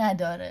امریکن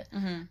نداره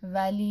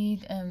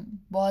ولی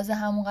باز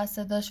همونقدر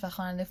صداش و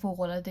خواننده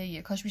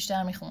فوق‌العاده‌ایه. کاش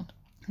بیشتر میخوند،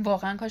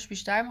 واقعا کاش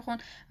بیشتر میخوند.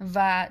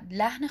 و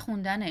لحن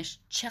خوندنش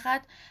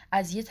چقدر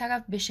از یه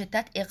طرف به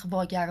شدت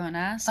اقواگرانه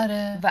است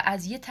و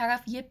از یه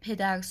طرف یه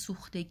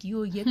پدرسوختگی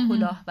و یه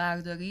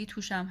کلاهبرداری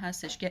توش هم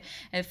هستش که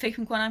فکر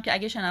میکنم که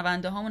اگه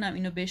شنونده هامون هم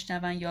اینو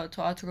بشنون یا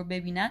تئاتر رو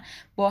ببینن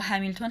با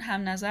همیلتون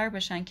هم نظر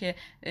بشن که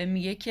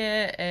میگه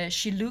که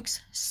she looks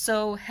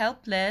so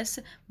helpless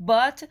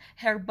but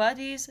her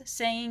body's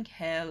saying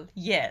hell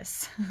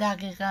yes.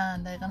 دقیقاً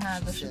هر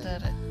دوشو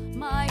داره.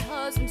 My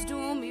husband's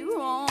doing me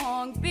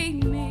wrong,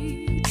 beating me,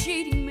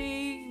 cheating me,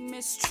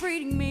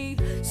 mistreating me.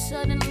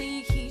 Suddenly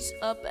he's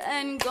up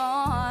and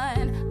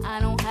gone. I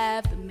don't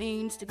have the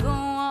means to go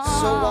on.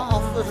 So I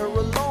offered her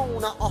a loan,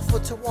 I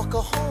offered to walk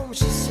her home.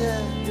 She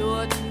said,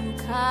 you're too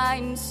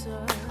kind, sir.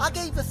 I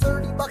gave her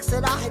 $30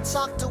 that I had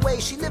socked away.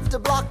 She lived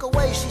a block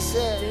away. She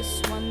said, this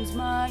one's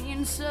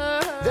mine, sir.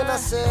 Then I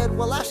said,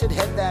 well, I should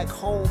head back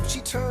home. She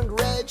turned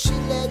red, she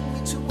led me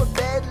to a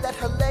bed, let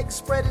her legs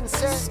spread and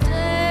said,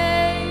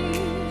 stay.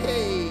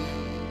 Hey.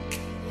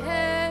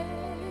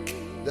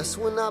 That's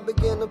when I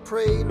began to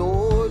pray,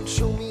 Lord,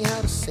 show me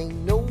how to say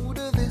no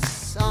to this.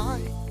 I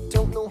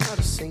don't know how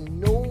to say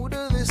no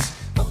to this.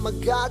 Oh my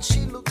God,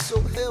 she looks so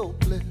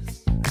helpless.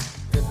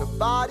 And her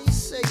body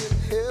saying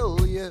hell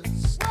yes.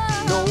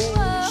 No,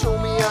 show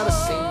me how to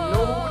say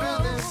no to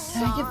this.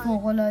 ترک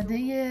فوق‌العاده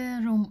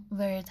Room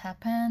Where It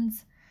Happens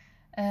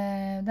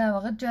در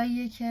واقع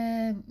جاییه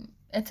که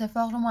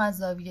اتفاق رو ما از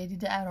زاویه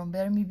دید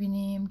آرامبر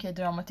میبینیم که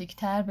دراماتیک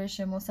تر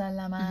بشه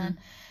مسلماً.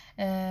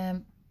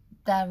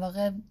 در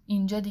واقع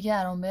اینجا دیگه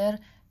آرامبر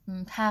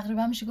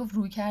تقریبا میشه گفت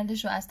روی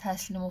کردش رو از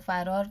تسلیم و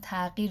فرار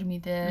تغییر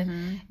میده.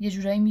 یه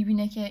جورایی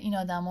میبینه که این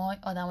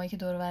آدمایی که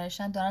دور و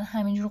برشن دارن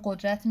همینجور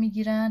قدرت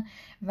میگیرن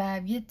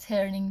و یه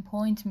ترنینگ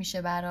پوینت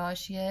میشه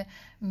براش، یه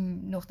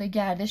نقطه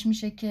گردش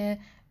میشه که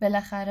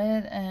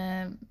بالاخره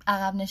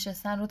عقب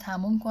نشستن رو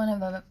تموم کنه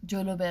و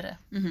جلو بره.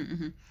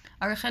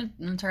 آره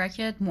خیلی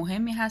ترک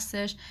مهمی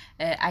هستش.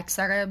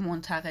 اکثر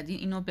منتقدین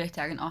اینو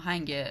بهترین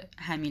آهنگ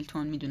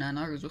همیلتون میدونن.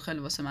 آرزو خیلی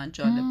واسه من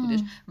جالب بودش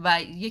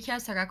و یکی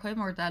از ترک‌های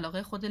مورد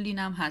علاقه خود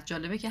لینم هست.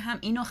 جالبه که هم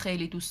اینو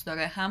خیلی دوست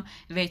داره، هم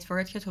ویت فور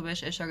ایت که تو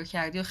بهش اشاره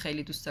کردی و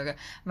خیلی دوست داره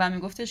و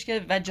میگفتش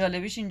که و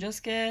جالبیش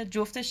اینجاست که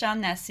جفتش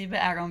هم نصیب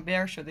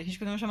آرامبر شده، هیچ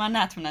کدومش من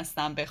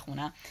نتونستم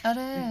بخونم.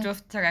 آره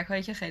جفت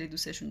ترک‌هایی که خیلی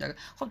دوستشون داره.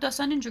 خب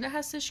داستان اینجوری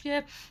هستش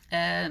که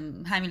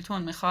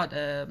همیلتون میخواد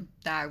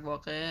در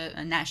واقع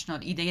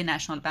ایده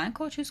نشنال بانک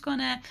رو چیز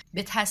کنه،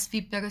 به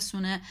تصویب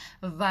برسونه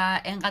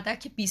و انقدر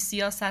که بی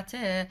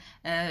سیاسته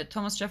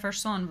توماس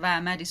جفرسون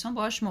و مدیسون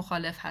باهاش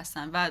مخالف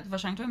هستن و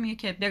واشنگتن میگه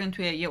که برین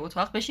توی یه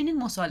اتاق بشینید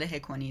مصالحه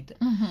کنید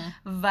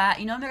و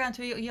اینا میرن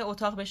توی یه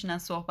اتاق بشینن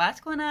صحبت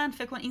کنن.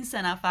 فکر کن این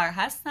 3 نفر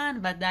هستن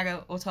و در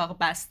اتاق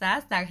بسته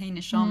است، در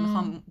حین شام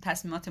میخوان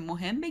تصمیمات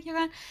مهم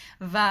بگیرن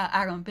و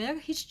آرامبر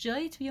هیچ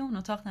جایی توی اون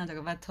اتاق نداره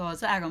و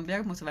تازه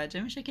آرامبر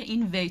متوجه میشه که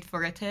این ویت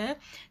فورته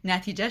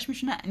نتیجهش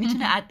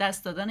میتونه از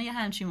دست دادن یه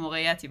همچین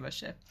موقعیتی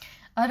باشه.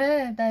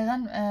 آره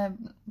دقیقاً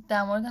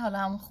در مورد حالا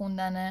هم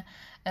خوندن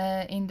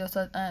این 2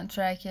 تا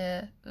ترک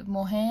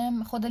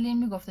مهم خود لین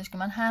میگفتش که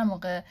من هر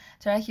موقع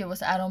ترکی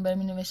واسه آرامبر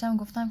مینوشتم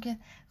گفتم که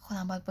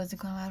خودم باید بازی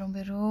کنم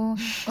آرامبر رو،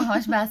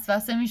 همش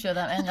وسوسه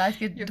میشدم انقدر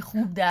که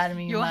خوب در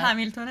میومد. یا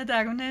همیلتون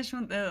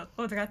درونشون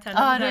قدرت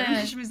طلب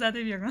درونش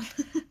میزده بیرون.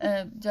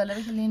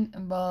 جالبه که لین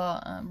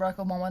با براک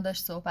اوباما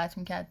داشت صحبت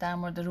میکرد در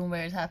مورد روم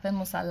ویر هپن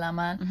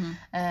مسلماً،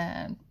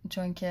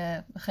 چون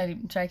که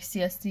خیلی ترک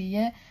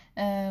سیاسیه.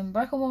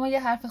 براک اوباما یه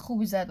حرف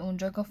خوبی زد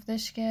اونجا،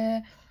 گفتش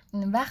که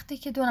وقتی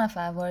که 2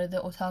 نفر وارد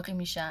اتاقی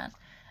میشن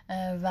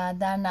و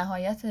در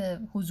نهایت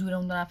حضور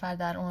اون 2 نفر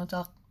در اون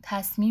اتاق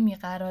تصمیمی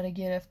قرار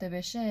گرفته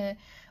بشه،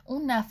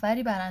 اون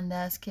نفری برنده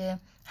است که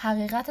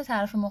حقیقت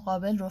طرف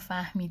مقابل رو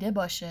فهمیده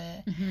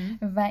باشه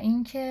و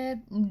اینکه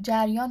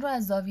جریان رو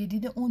از زاویه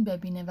دید اون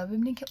ببینه و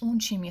ببینه که اون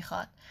چی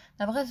میخواد.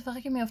 در واقع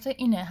اتفاقی که میفته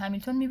اینه،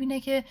 همیلتون میبینه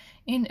که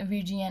این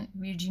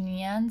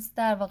ویرجینیانز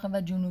در واقع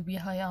و جنوبی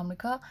های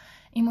آمریکا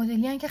این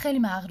مدلیان که خیلی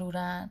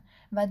مغرورن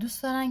و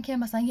دوست دارن که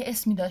مثلا یه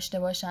اسمی داشته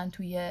باشن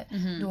توی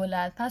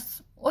دولت،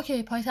 پس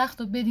اوکی پایتخت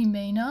رو بدیم به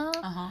اینا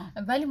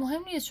ولی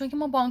مهم نیست چون که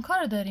ما بانک‌ها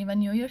رو داریم و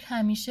نیویورک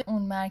همیشه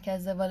اون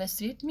مرکز وال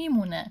استریت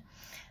میمونه،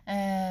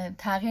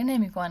 تغییر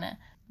نمیکنه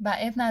و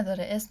اب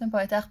نداره اسم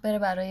پایتخت بره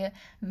برای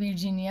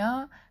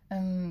ویرجینیا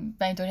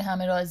و اینطوری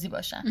همه راضی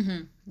باشن.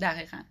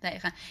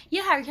 دقیقاً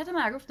یه حرکت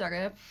معروف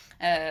داره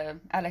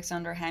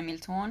الکساندر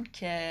همیلتون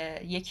که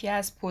یکی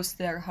از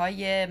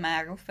پوسترهای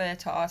معروف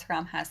تئاتر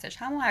هم هستش،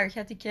 همون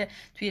حرکتی که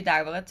توی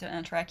در واقع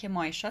ترک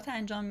مایشات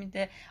انجام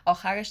میده،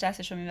 آخرش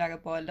دستشو میبره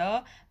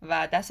بالا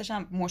و دستش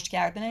هم مشت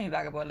کرده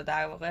نمیبره بالا،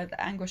 در واقع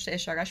انگشت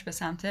اشارهش به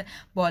سمت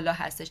بالا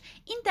هستش.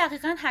 این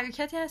دقیقاً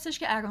حرکتی هستش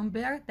که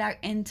آرامبر در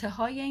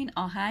انتهای این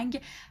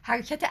آهنگ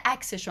حرکت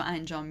عکسشو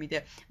انجام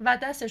میده و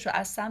دستشو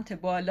از سمت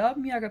بالا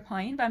میاره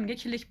پایین و میگه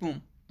کلیک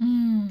بوم.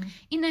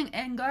 این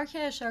انگار که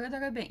اشاره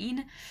داره به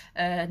این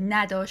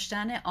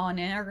نداشتن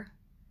آنر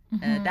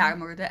در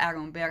مورد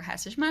آرامبر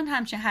هستش. من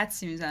همچین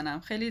حدسی میزنم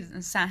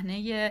خیلی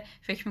صحنه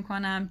فکر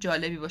میکنم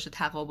جالبی باشه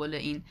تقابل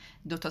این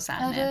 2 تا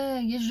صحنه.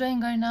 آره یه جوری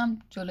انگار اینم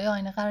جلوی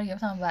آینه قرار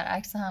گرفتم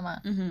برعکس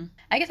همن.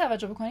 اگه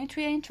توجه بکنید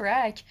توی این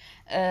ترک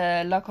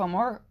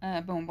لاکامور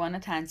به عنوان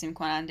تنظیم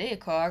کننده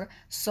کار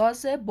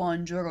ساز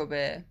بانجو رو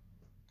به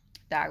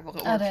در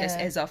واقع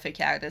ارکستر اضافه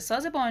کرده.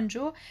 ساز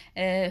بانجو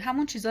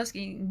همون چیزاست که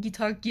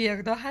گیتار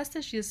گردا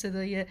هستش، یه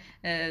صدای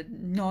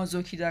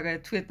نازکی داره،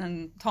 توی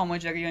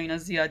تاماجری و اینا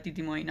زیاد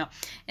دیدیم و اینا.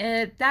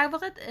 در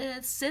واقع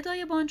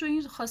صدای بانجو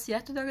این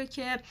خاصیت رو داره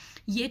که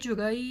یه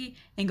جورایی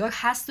انگار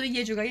هست و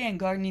یه جورایی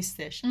انگار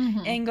نیستش،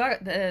 انگار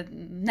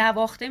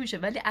نواخته میشه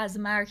ولی از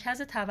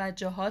مرکز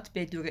توجهات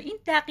بدوره. این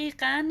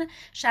دقیقاً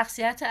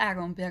شخصیت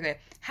آرامبره،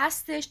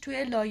 هستش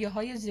توی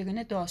لایه‌های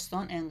زیرین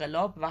داستان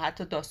انقلاب و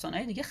حتی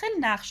داستان‌های دیگه خیلی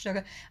نقش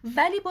داره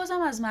ولی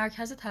بازم از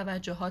مرکز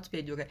توجهات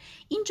بدوره.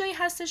 این جایی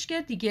هستش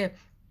که دیگه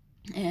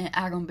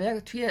آرامبر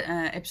توی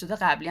اپیزود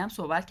قبلی هم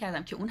صحبت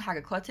کردم که اون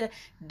حرکات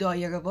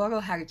دایره‌وار و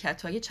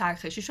حرکت‌های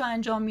چرخشیش رو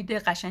انجام میده،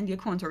 قشنگ دیگه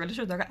کنترلش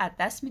رو داره از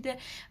دست میده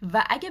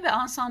و اگه به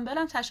آنسامبل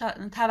هم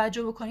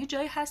توجه بکنید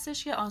جایی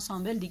هستش که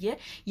آنسامبل دیگه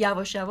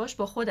یواش یواش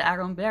با خود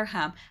آرامبر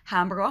هم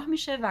همراه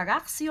میشه و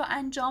رقصی رو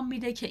انجام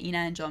میده که این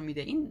انجام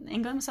میده. این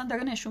انگار مثلا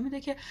داره نشون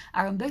میده که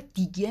آرامبر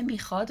دیگه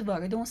میخواد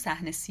وارد اون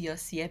صحنه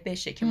سیاسیه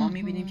بشه که ما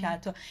میبینیم که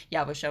حتی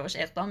یواش یواش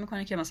اقدام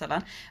میکنه که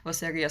مثلا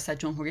واسه ریاست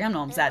جمهوری هم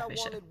نامزد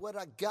بشه.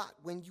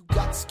 When you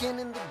got skin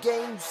in the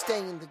game, you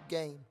stay in the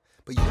game.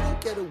 But you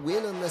don't get a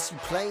win unless you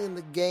play in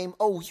the game.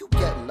 Oh, you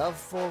get love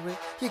for it,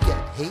 you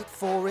get hate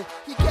for it,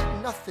 you get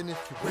nothing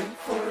if you wait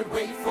for it,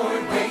 wait for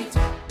it, wait.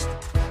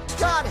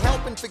 God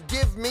help and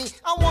forgive me,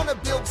 I wanna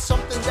build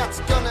something that's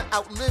gonna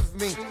outlive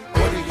me.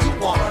 What do you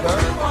want,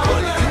 Bert?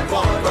 What do you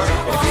want, Bert?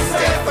 If you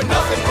stand for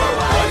nothing, Bert,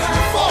 what do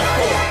you fall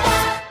for?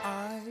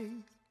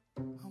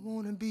 I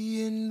wanna be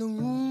in the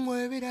room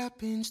where it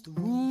happens, the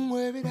room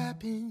where it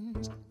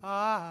happens.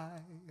 I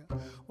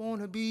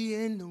wanna be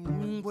in the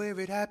room where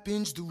it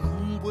happens, the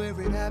room where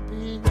it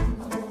happens.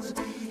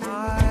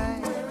 I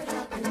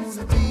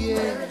wanna be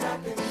in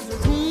the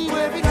room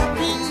where it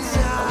happens.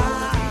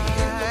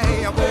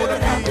 I wanna be in the room where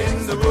it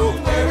happens, the room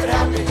where it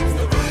happens.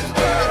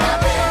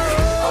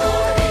 I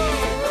wanna be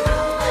in the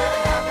room where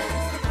it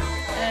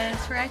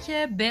happens. ترک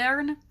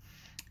برن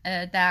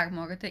در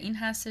مورد این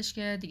هستش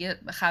که دیگه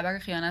خبر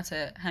خیانت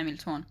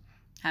همیلتون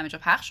همه جا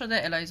پخش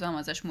شده، الایزا هم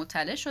ازش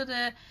مطلع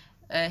شده،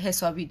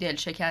 حسابی دل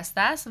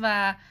شکسته است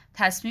و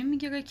تصمیم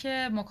میگیره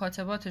که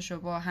مکاتباتش رو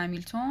با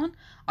همیلتون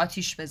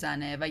آتیش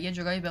بزنه و یه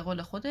جورایی به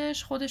قول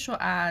خودش رو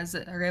از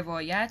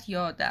روایت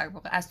یا در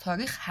واقع از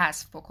تاریخ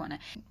حذف بکنه.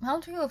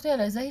 همونطور که گفته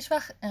الایزا هیچ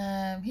وقت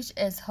هیچ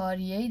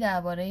اظهاریه‌ای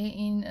درباره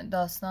این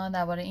داستان،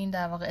 درباره این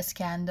در واقع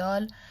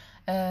اسکندال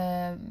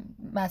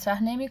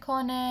مطرح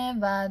نمیکنه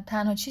و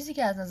تنها چیزی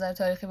که از نظر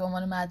تاریخی به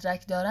عنوان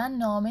مدرک دارن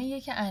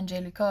نامه‌ایه که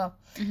انجلیکا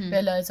به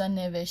الایزا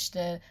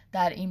نوشته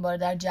در این باره،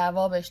 در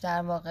جوابش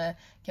در واقع،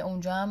 که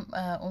اونجا هم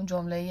اون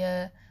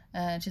جمله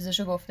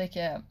چیزشو گفته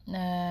که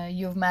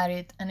you've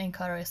married an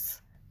Icarus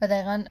و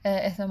دقیقا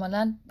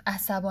احتمالاً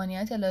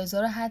عصبانیت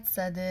الایزا رو حد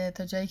زده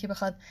تا جایی که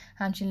بخواد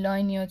همچین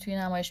لاینی رو توی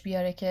نمایش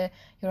بیاره که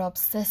you're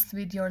obsessed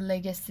with your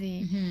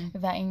legacy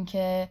و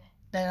اینکه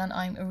دقیقا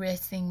I'm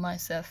erasing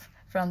myself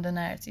from the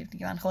narrative،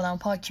 دیگه من خودم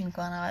پاک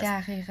میکنم از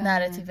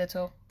نراتیو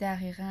تو.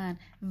 دقیقاً.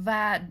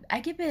 و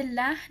اگه به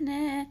لحن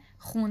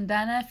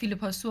خوندن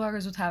فیلیپا سو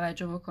آرزو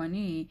توجه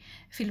بکنی،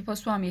 فیلیپا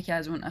سو هم یکی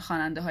از اون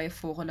خواننده های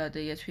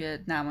فوق‌العاده توی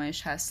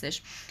نمایش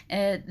هستش،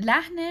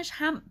 لحنش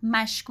هم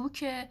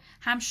مشکوکه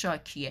هم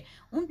شاکیه.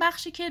 اون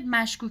بخشی که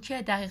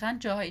مشکوکه دقیقاً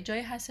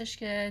جایی هستش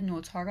که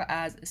نوت‌ها رو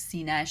از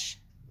سینه‌اش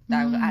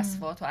در واقع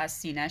اصوات و از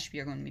سینه‌اش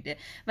بیرون میده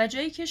و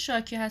جایی که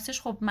شاکی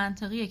هستش خب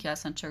منطقیه که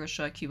اصلا چرا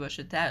شاکی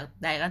باشه.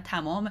 دقیقاً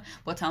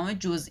با تمام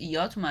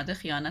جزئیات اومده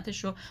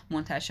خیانتش رو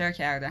منتشر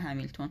کرده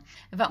همیلتون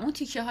و اون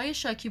تیکه های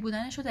شاکی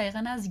بودنش رو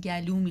دقیقاً از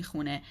گلو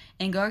میخونه،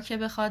 انگار که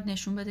بخواد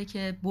نشون بده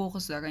که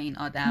بغض داره این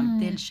آدم،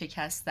 دل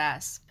شکسته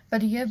است. و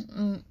دیگه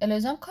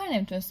الایزا هم کاری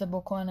نمیتونسته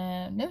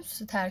بکنه،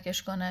 نمیتونسته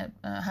ترکش کنه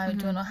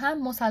همیلتون رو،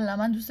 هم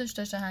مسلما دوستش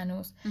داشته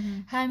هنوز،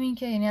 همین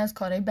که یعنی از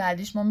کارهای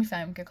بعدیش ما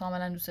میفهمیم که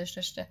کاملا دوستش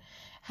داشته،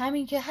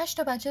 همین که 8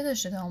 تا بچه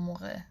داشته تا اون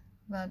موقع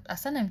و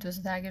اصلا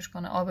نمیتونسته ترکش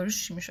کنه،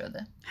 آبروش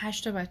میشده.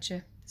 8 تا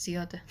بچه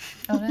زیاده.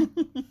 آره.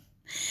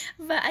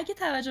 و اگه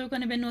توجه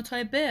کنی به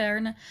نوت‌های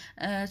برن،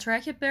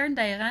 ترک برن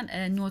دقیقاً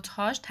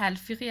نوت‌هاش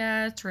تلفیقی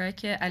از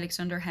ترک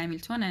الکساندر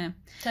همیلتونه،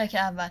 ترک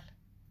اول.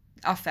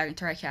 آفرین،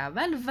 ترک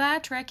اول و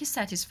ترک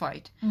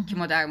Satisfied که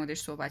ما در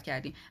موردش صحبت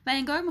کردیم و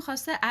انگار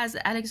میخواسته از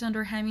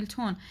الکساندر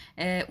همیلتون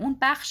اون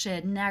بخش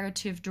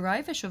نراتیو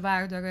درایوش رو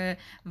برداره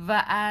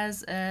و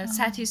از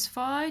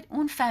Satisfied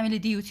اون فامیلی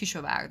دیوتیش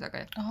رو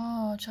برداره.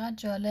 چقدر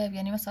جالب.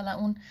 یعنی مثلا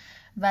اون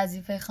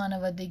وظیفه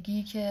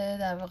خانوادگی که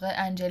در واقع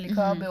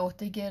انجلیکا به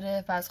عهده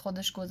گرفت و از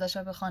خودش گذشت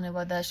و به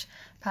خانواده‌اش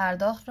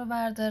پرداخت رو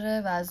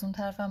برداره و از اون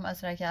طرف هم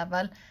از ترک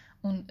اول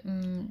اون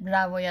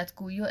روایت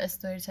گویی و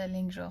استوری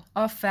تلینگ رو.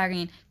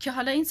 آفرین. که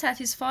حالا این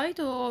Satisfied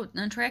و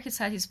ترک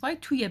Satisfied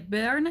توی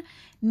برن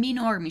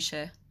مینور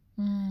میشه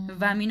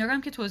و مینور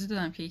هم که توضیح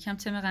دادم که یکم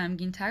تم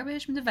غمگین تر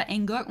بهش میده و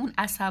انگار اون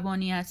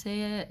عصبانیت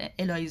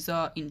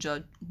الایزا اینجا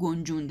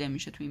گنجونده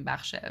میشه تو این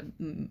بخش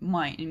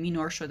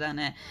مینور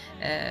شدن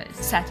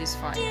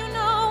Satisfied. Do you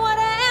know what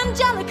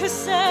Angelica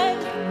said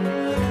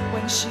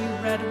when she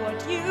read what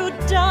you'd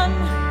done?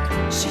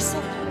 She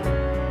said,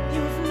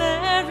 you've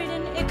married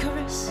an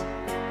Icarus.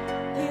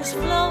 He has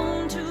flown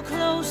too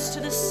close to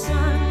the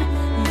sun.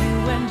 You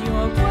and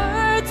your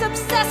words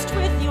obsessed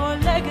with your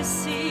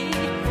legacy.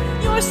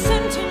 Your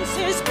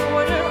sentences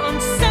border on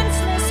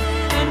senseless,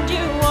 and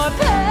you are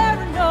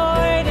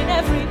paranoid in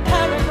every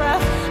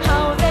paragraph.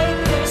 How they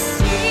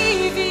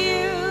perceive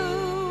you.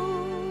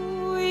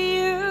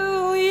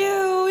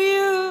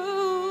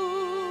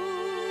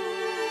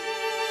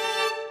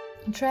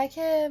 ترک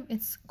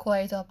It's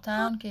Quiet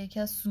Uptown که یکی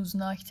از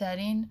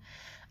سوزناکترین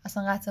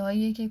اصلا قطعه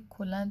هاییه که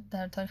کلا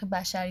در تاریخ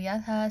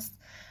بشریت هست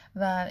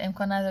و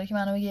امکان نداره که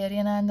منو به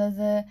گریه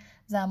نندازه.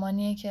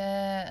 زمانیه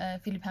که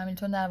فیلیپ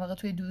همیلتون در واقع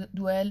توی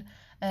دوئل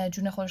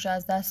جون خودش رو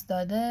از دست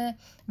داده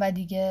و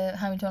دیگه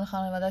همیلتون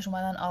خانواده‌اش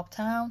اومدن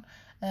آپتاون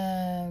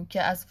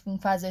که از اون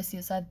فضای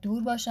سیاست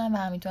دور باشن و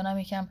همیلتون هم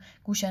یکم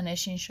گوشه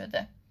نشین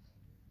شده.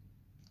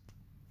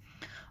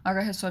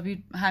 آره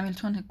حسابی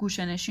همیلتون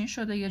گوشه‌نشین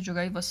شده یه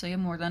جورایی واسه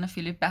مردن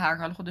فیلیپ، به هر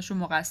حال خودش رو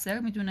مقصر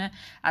میدونه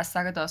از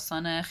سر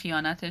داستان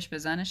خیانتش به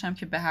زنش هم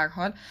که به هر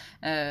حال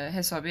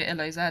حسابی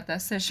الایزا از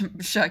دستش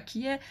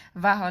شاکیه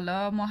و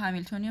حالا ما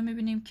همیلتونی رو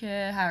میبینیم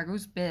که هر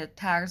روز به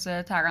طرز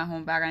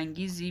ترحم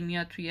برانگیزی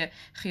میاد توی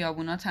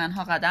خیابونا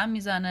تنها قدم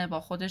میزنه،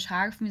 با خودش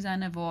حرف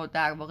میزنه و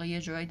در واقع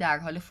یه جورایی در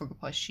حال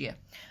فروپاشیه.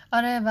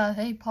 آره و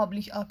هی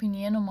پابلیک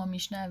اپینین رو ما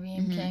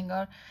میشنویم که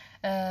انگار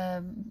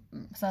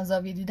مثلا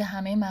زاویه دید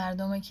همه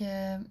مردمه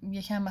که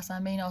یکم مثلا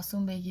به این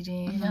آسون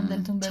بگیرین، یکم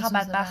دلتون بسوزه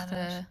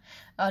براش.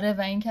 آره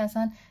و این که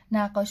اصلا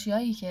نقاشی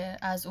هایی که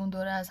از اون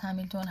دوره از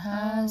همیلتون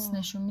هست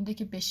نشون میده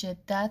که به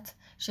شدت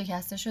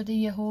شکسته شده،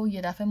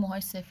 یه دفعه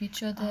موهاش سفید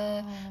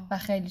شده و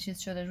خیلی چیز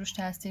شده، روش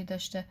تاثیر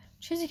داشته.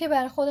 چیزی که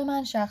برای خود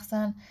من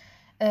شخصا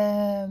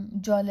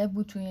جالب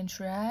بود توی این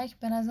ترک،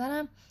 به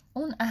نظرم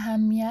اون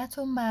اهمیت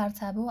و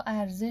مرتبه و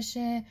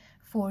ارزش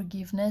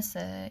forgiveness،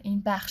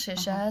 این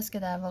بخشش است که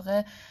در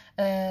واقع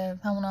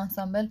همون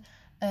انسامبل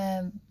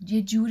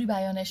یه جوری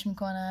بیانش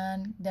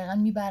میکنن، دقیقا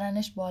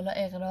میبرنش بالا،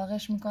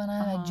 اغراقش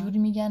میکنن و جوری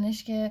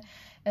میگنش که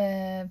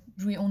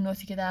روی اون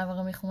نوتی که در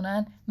واقع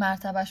میخونن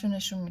مرتبهشو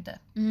نشون میده،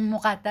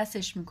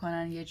 مقدسش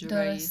میکنن یه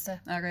جورایی.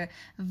 درسته. آره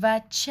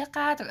و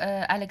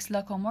چقدر الکس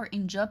لاکامور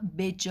اینجا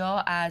بجا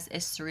از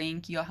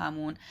استرینگ یا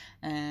همون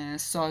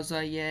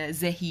سازای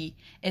ذهی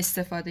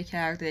استفاده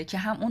کرده که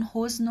هم اون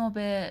حزن رو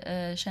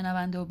به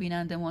شنونده و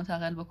بیننده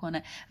منتقل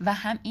بکنه و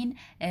هم این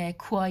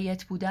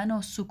کوایت بودن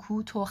و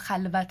سکوت و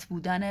خلوت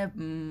بودن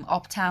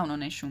آپ تاون رو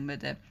نشون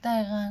بده.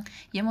 دقیقاً.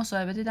 یه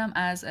مصاحبه دیدم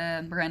از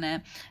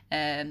برنه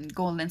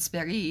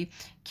گولدنسبری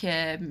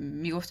که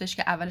میگفتش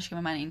که اولش که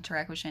من این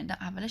ترک رو شنیدم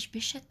اولش به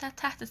شدت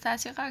تحت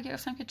تاثیر قرار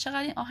گرفتم که چقدر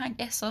این آهنگ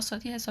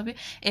احساساتی، حسابی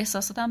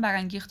احساساتم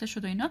برانگیخته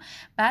شد و اینا.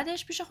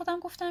 بعدش پیش خودم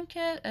گفتم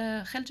که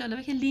خیلی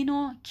جالبه که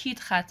لینو کیت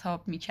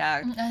خطاب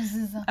میکرد.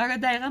 عزیزم. آره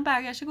دقیقاً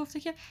برگشته گفته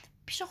که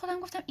پیش خودم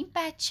گفتم این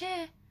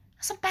بچه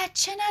اصلا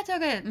بچه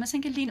نداره،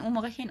 مثلا که لین اون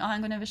موقع که این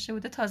آهنگو نوشته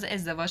بوده تازه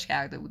ازدواج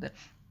کرده بوده.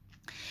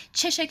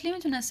 چه شکلی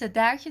میتونسته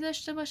درکی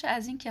داشته باشه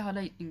از این که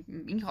حالا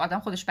این آدم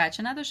خودش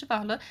بچه نداشته و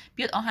حالا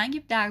بیاد آهنگی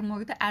در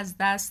مورد از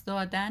دست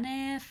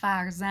دادن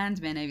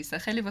فرزند بنویسه.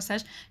 خیلی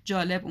واسهش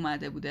جالب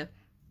اومده بوده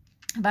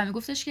و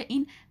میگفتش که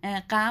این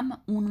غم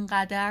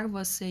اونقدر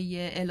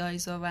واسه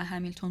الایزا و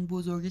همیلتون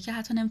بزرگی که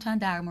حتی نمیتونن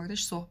در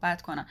موردش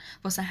صحبت کنن.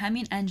 واسه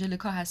همین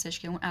انجلیکا هستش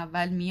که اون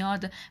اول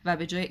میاد و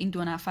به جای این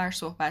دو نفر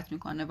صحبت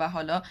میکنه و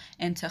حالا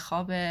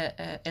انتخاب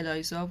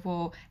الایزا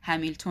و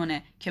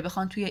همیلتونه که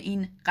بخوان توی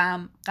این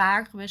غم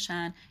غرق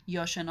بشن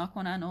یا شنا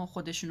کنن و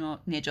خودشونو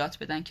نجات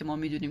بدن که ما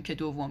میدونیم که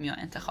دومی رو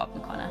انتخاب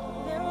میکنن.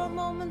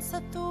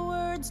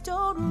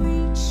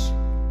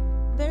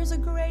 There's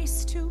a grace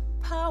too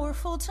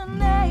powerful to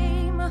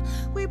name.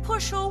 We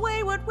push away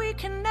what we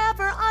can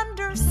never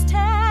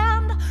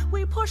understand.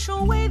 We push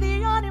away the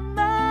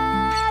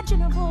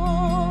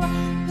unimaginable.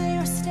 They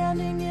are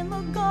standing in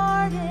the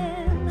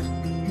garden.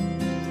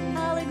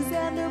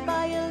 Alexander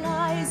by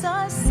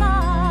Eliza's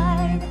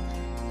side.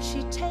 She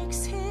takes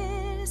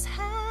his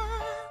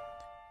hand.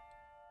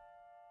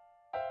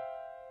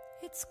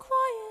 It's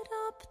quiet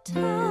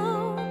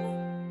uptown.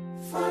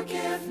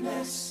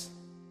 Forgiveness.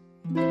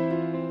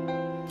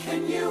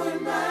 Can you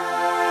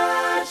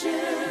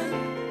imagine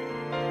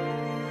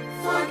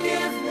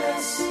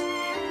forgiveness?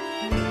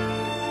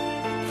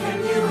 Can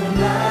you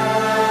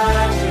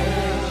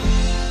imagine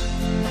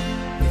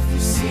if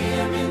you see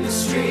him in the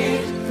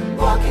street,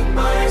 walking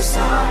by your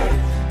side,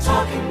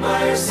 talking by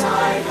your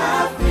side,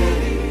 have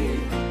pity.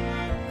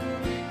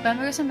 و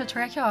میرسیم به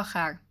ترک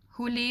آخر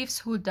Who lives,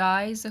 who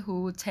dies,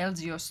 who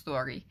tells your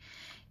story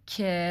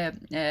که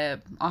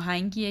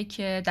آهنگیه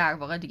که در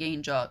واقع دیگه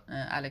اینجا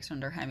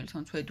الکساندر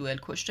همیلتون توی دوئل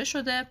کشته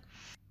شده.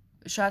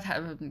 شاید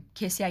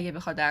کسی اگه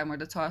بخواد در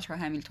مورد تئاتر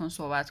همیلتون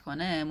صحبت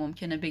کنه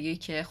ممکنه بگه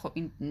که خب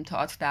این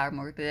تئاتر در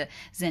مورد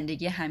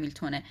زندگی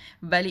همیلتونه،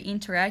 ولی این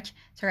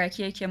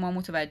ترکیه که ما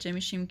متوجه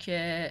میشیم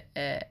که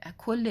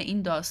کل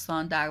این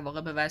داستان در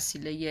واقع به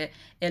وسیله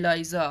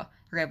الایزا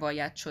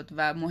روایت شد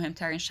و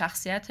مهمترین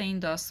شخصیت این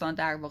داستان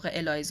در واقع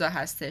الایزا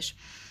هستش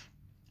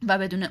و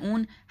بدون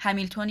اون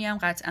همیلتونی هم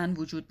قطعاً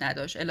وجود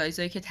نداشت.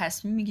 الایزایی که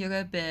تصمیم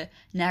میگیره به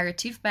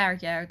نراتیو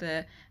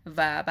برگرده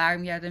و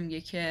برمیگرده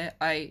میگه که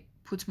I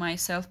put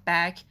myself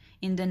back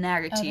in the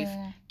narrative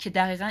که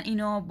دقیقاً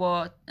اینو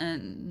با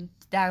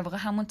در واقع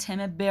همون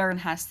تم برن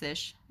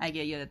هستش.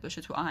 اگه یادت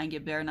باشه تو آهنگ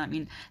برن هم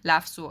این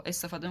لفظ رو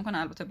استفاده میکنه،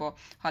 البته با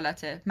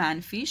حالت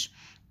منفیش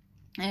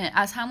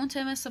از همون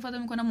تم استفاده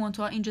میکنه،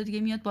 منتها اینجا دیگه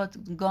میاد با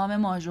گام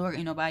ماژور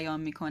اینو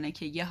بیان میکنه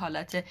که یه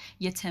حالت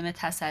یه تم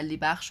تسلی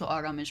بخش و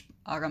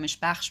آرامش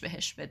بخش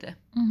بهش بده.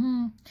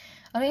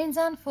 آره این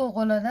زن فوق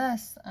العاده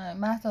است.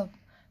 مهتاب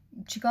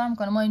چیکار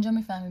میکنه؟ ما اینجا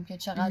میفهمیم که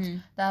چقدر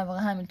در واقع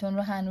همیلتون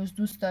رو هنوز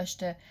دوست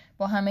داشته.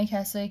 با همه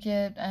کسایی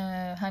که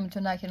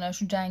همیلتون در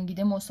کنارشون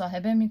جنگیده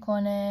مصاحبه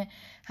میکنه،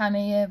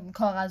 همه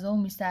کاغذها و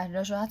میز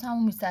تحریرش رو، حتی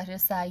همون میز تحریر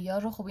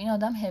سیار رو خب این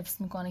آدم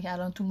حفظ میکنه که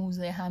الان تو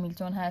موزه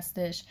همیلتون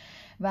هستش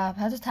و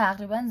حتی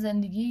تقریبا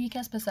زندگی یکی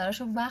از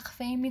پسراش رو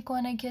وقف این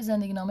میکنه که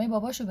زندگی نامه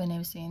باباشو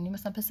بنویسه. یعنی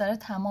مثلا پسر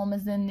تمام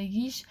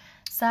زندگیش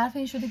صرف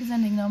این شده که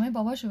زندگی نامه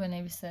باباشو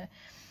بنویسه.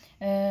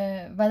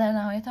 و در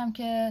نهایت هم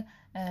که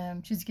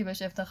چیزی که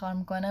بهش افتخار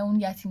میکنه اون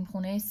یتیم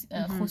خونه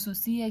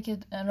خصوصیه که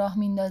راه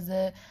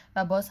میندازه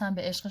و باز هم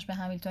به عشقش به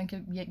همیلتون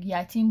که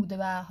یتیم بوده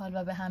به هر حال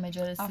و به همه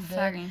جا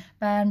رسیده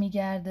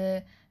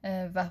برمیگرده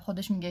و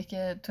خودش میگه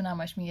که تو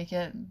نمایش میگه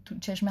که تو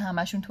چشم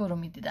همشون تو رو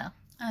میدیدم.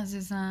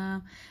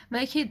 عزیزم.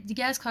 و یکی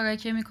دیگه از کارهایی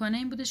که میکنه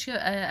این بودش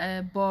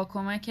که با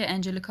کمک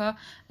انجلیکا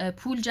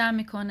پول جمع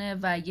میکنه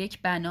و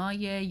یک بنای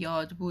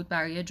یادبود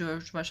برای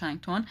جورج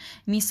واشنگتن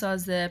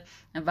میسازه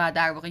و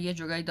در واقع یه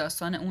جورایی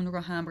داستان اون رو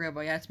هم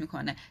روایت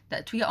میکنه.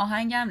 توی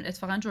آهنگم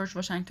اتفاقا جورج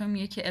واشنگتن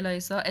میگه که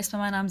الایزا اسم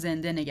منم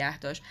زنده نگه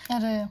داشت.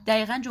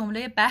 دقیقاً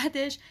جمله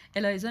بعدش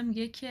الایزا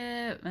میگه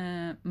که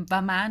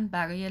و من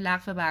برای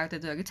لغو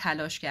بردهداری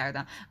تلاش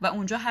کردم و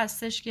اونجا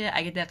هستش که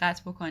اگه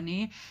دقت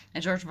بکنی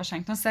جورج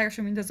واشنگتن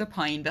سرشو میندازه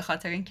پایین به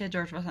خاطر اینکه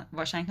جورج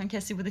واشنگتن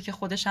کسی بوده که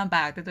خودش هم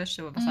برده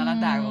داشته و مثلا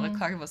در واقع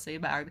کاری واسه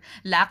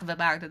لغو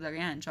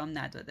بردهداری انجام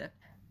نداده.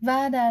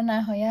 و در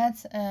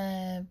نهایت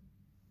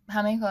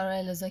همه این کارا رو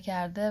الایزا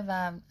کرده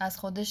و از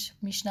خودش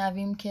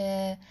میشنویم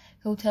که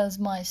Who tells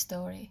my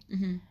story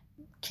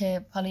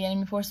که حالا یعنی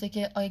میپرسه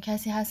که آیا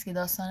کسی هست که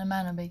داستان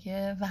منو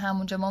بگه و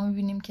همونجا ما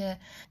میبینیم که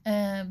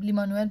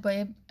لیمانوئل با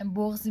یه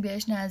بغضی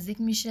بهش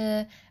نزدیک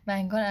میشه و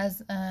انگار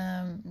از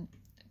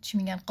چی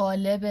میگن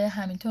قالب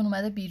همیلتون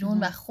اومده بیرون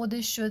و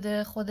خودش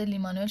شده، خود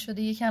لیمانوئل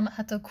شده، یکم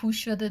حتی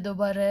کوش شده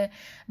دوباره،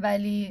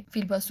 ولی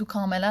فیلپاسو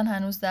کاملا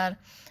هنوز در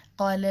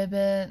قالب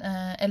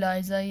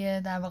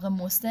الایزای در واقع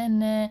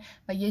مسنه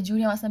و یه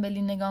جوری مثلا به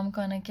لین نگاه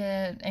میکنه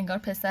که انگار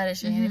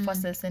پسرشه. یعنی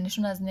فاصله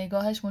سنیشون از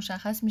نگاهش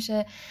مشخص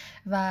میشه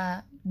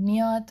و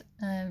میاد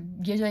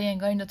یه جایی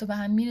انگار این دوتا به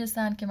هم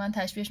میرسن که من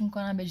تشبیهش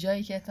میکنم به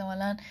جایی که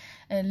احتمالاً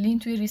لین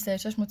توی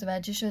ریسرچاش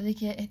متوجه شده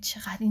که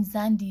چقدر این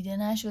زن دیده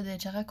نشده،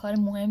 چقدر کار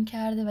مهم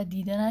کرده و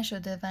دیده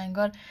نشده و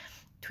انگار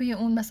توی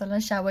اون مثلا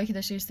شبایی که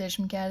داشته ریسرچ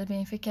میکرده به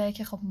این فکر کرده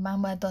که خب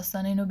من باید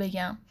داستان اینو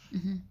بگم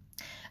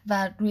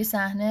و روی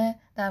صحنه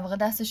در واقع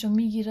دستشو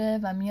میگیره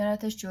و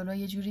میارتش جلو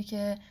یه جوری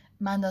که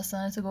من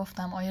داستانتو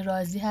گفتم، آیا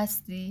راضی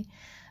هستی؟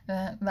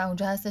 و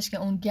اونجا هستش که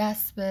اون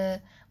گسپ،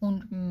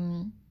 اون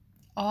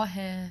آه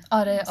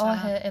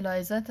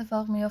الایزا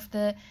اتفاق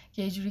میفته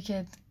که یه جوری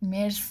که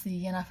مرسی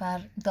یه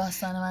نفر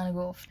داستان منو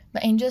گفت. و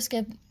اینجاست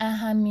که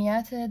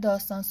اهمیت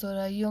داستان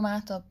سرایی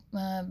و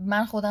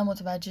من خودم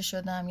متوجه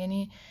شدم.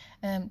 یعنی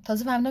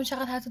تازه فهمیدم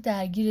چقدر حتی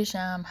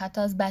درگیرشم،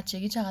 حتی از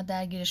بچگی چقدر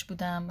درگیرش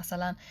بودم.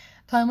 مثلا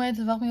تایما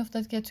اتفاق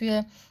میافتاد که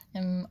توی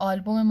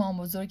آلبوم مام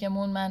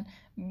بزرگمون من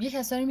یه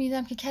کسایی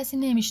میدیدم که کسی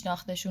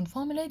نمیشناختشون،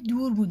 فامیلای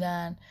دور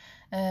بودن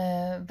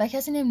و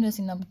کسی نمیدونست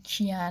اینا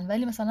کیان،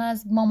 ولی مثلا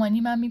از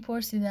مامانی من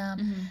میپرسیدم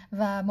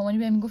و مامانی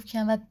بهم میگفت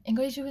کیان و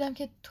انگار یه جوری بودم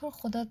که تو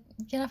خدا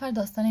یه نفر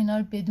داستان اینا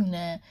رو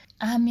بدونه.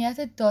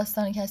 اهمیت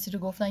داستان کسی رو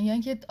گفتن یا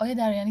اینکه آیا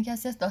در یعنی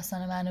کسی از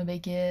داستان منو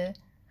بگه.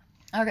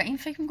 آره این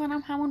فکر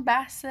میکنم همون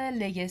بحث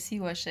لگسی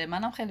باشه.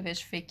 منم خیلی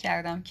بهش فکر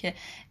کردم که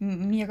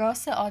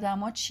میراث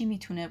آدما چی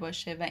میتونه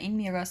باشه و این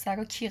میراث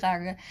رو کی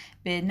قراره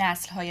به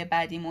نسل‌های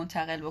بعدی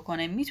منتقل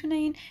بکنه. میتونه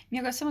این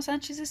میراث مثلا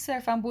چیز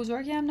صرفا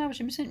بزرگی هم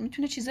نباشه،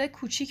 میتونه چیزای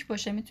کوچیک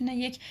باشه، میتونه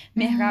یک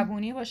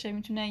مهربونی باشه،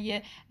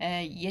 میتونه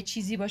یه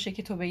چیزی باشه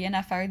که تو به یه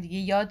نفر دیگه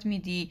یاد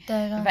میدی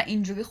و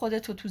اینجوری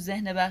خودت تو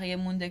ذهن بقیه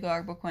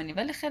موندگار بکنی.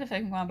 ولی خیلی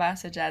فکر میکنم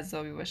بحث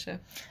جذابی باشه.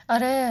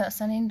 آره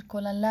اصلا این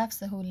کلا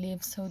لفظ who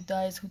lives who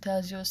dies who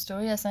tells your story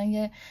اصلا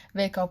یه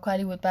ویک آپ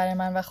کاری بود برای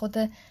من و خود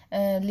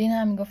لین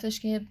هم میگفتش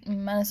که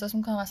من احساس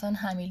میکنم اصلا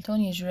همیلتون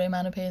یه جوری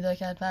منو پیدا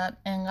کرد و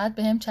انقدر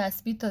بهم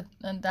چسبید تا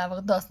در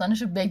واقع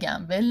داستانشو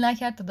بگم، ول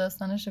نکرد تا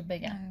داستانشو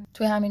بگم.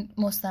 توی همین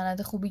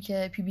مستند خوبی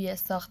که PBS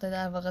ساخته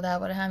در واقع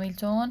درباره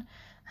همیلتون،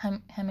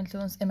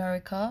 همیلتونز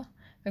امریکا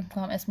فکر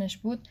میکنم اسمش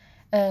بود،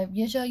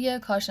 یه جای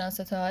کارشناس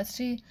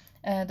تئاتری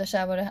داشت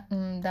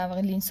در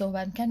واقع لین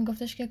صحبت میکرد،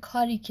 میگفتش که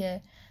کاری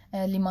که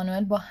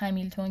لیمانوئل با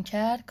همیلتون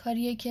کرد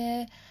کاریه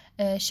که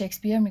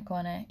شکسپیر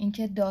میکنه،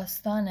 اینکه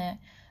داستان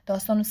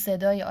و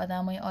صدای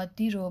آدمای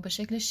عادی رو به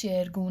شکل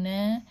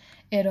شعرگونه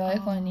ارائه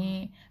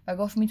کنی و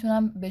گفت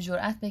میتونم به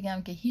جرئت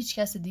بگم که هیچ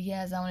کس دیگه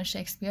از زمان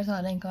شکسپیر تا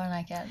حالا این کار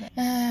نکرده.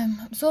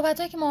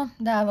 صحبتایی که ما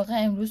در واقع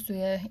امروز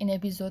توی این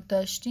اپیزود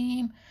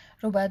داشتیم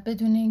رو باید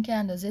بدونیم که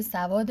اندازه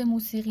سواد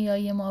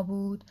موسیقیایی ما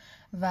بود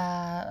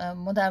و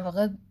ما در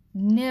واقع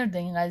نرد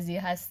این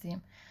قضیه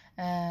هستیم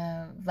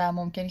و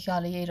ممکنه که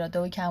حالا یه ایراده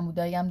و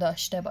کمبودایی هم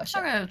داشته باشه.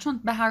 آره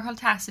چون به هر حال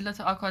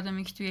تحصیلات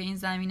آکادمیک توی این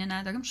زمینه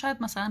نداریم، شاید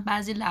مثلا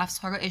بعضی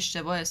لفظ‌ها رو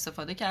اشتباه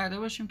استفاده کرده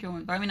باشیم که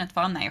امیدوارم این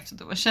اتفاق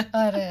نیفتاده باشه.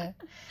 آره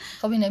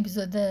خب این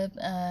اپیزود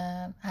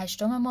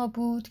 8 ما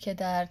بود که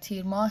در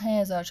تیر ماه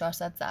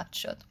 1400 ضبط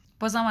شد.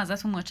 بازم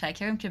ازتون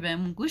متشکرم که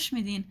بهمون گوش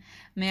میدین.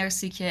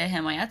 مرسی که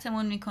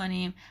حمایتمون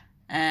میکنیم.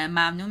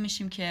 ممنون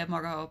میشیم که ما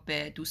را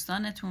به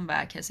دوستانتون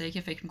و کسایی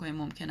که فکر میکنین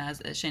ممکن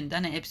از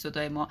شنیدن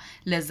اپیزودهای ما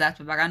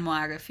لذت ببرن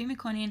معرفی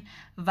میکنین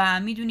و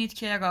میدونید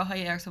که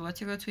راههای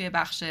ارتباطی رو توی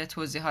بخش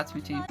توضیحات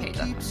میتونید پیدا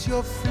کنید.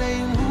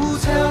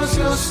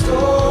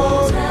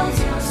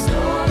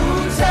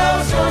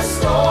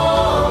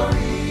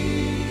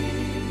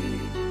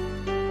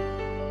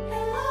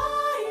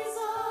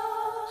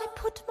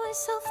 Put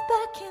myself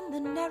back in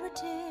the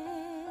narrative.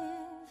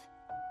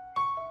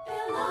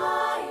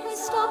 I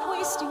stop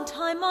wasting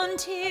time on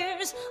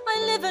tears.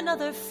 I live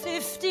another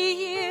 50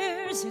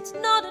 years. It's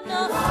not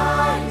enough.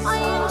 I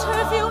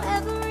interview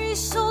every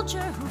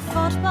soldier who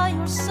fought by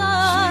your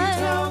side. She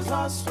tells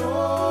our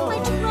story.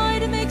 I try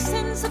to make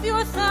sense of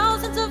your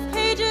thousands of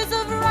pages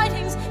of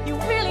writings. You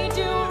really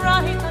do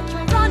write, but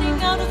you're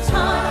running out of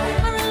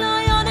time. I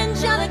rely on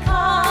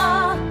Angelica.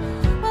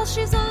 While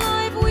she's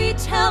alive, we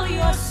tell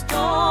your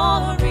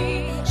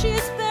story.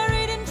 She's